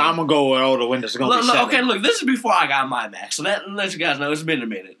just saying. If I'm going to go with all the Windows, it's going to be 7. Okay, look, this is before I got my Mac, so that lets you guys know it's been a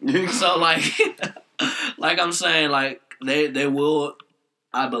minute. So, like I'm saying, they will,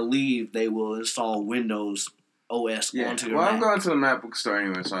 I believe they will install Windows OS onto your Mac. I'm going to the MacBook store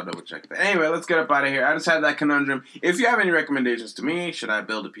anyway, so I'll double check that. Anyway, let's get up out of here. I just had that conundrum. If you have any recommendations to me, should I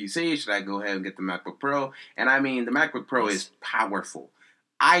build a PC? Should I go ahead and get the MacBook Pro? And I mean, the MacBook Pro is powerful.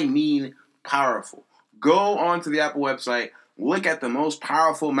 I mean powerful. Go onto the Apple website, look at the most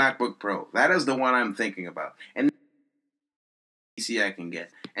powerful MacBook Pro. That is the one I'm thinking about. And PC I can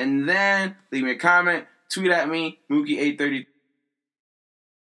get. And then leave me a comment, tweet at me, Mookie830.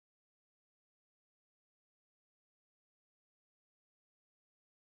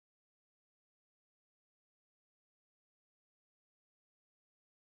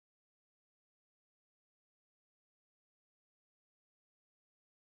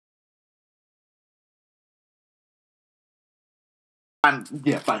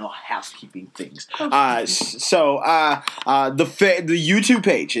 Final housekeeping things. So the YouTube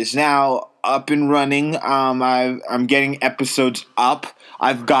page is now up and running. I'm getting episodes up.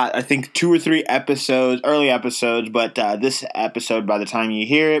 I've got, I think, 2 or 3 early episodes, but this episode, by the time you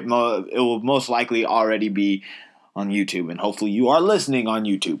hear it, it will most likely already be on YouTube, and hopefully you are listening on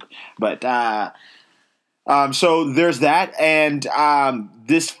YouTube. But so there's that, and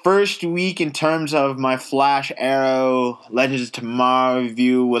this first week in terms of my Flash, Arrow, Legends of Tomorrow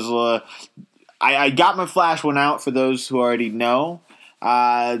review was I got my Flash one out for those who already know.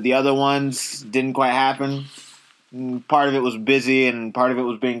 The other ones didn't quite happen. Part of it was busy, and part of it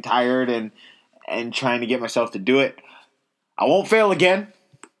was being tired and trying to get myself to do it. I won't fail again.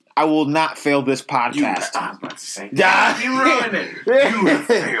 I will not fail this podcast. I was about to say, you ruined it. You have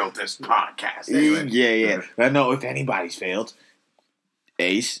failed this podcast. Anyway. Yeah. I know if anybody's failed.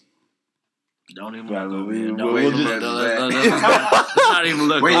 Ace. Don't even look. Let's not even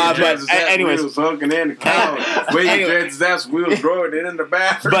look. But anyways, we was hooking in the couch. Wait, that's we was throwing it in the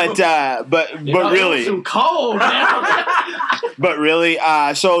bathroom. But really, too cold. But really,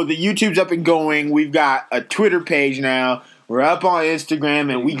 so the YouTube's up and going. We've got a Twitter page now. We're up on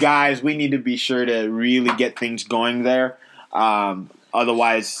Instagram, and we need to be sure to really get things going there.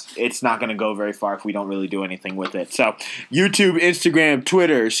 Otherwise, it's not going to go very far if we don't really do anything with it. So, YouTube, Instagram,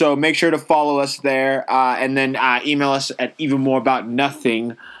 Twitter. So, make sure to follow us there. And then email us at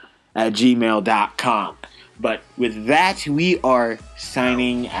evenmoreaboutnothing@gmail.com. But with that, we are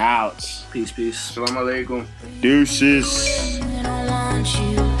signing out. Peace. Salam alaikum. Deuces. I don't want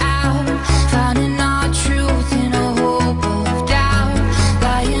you.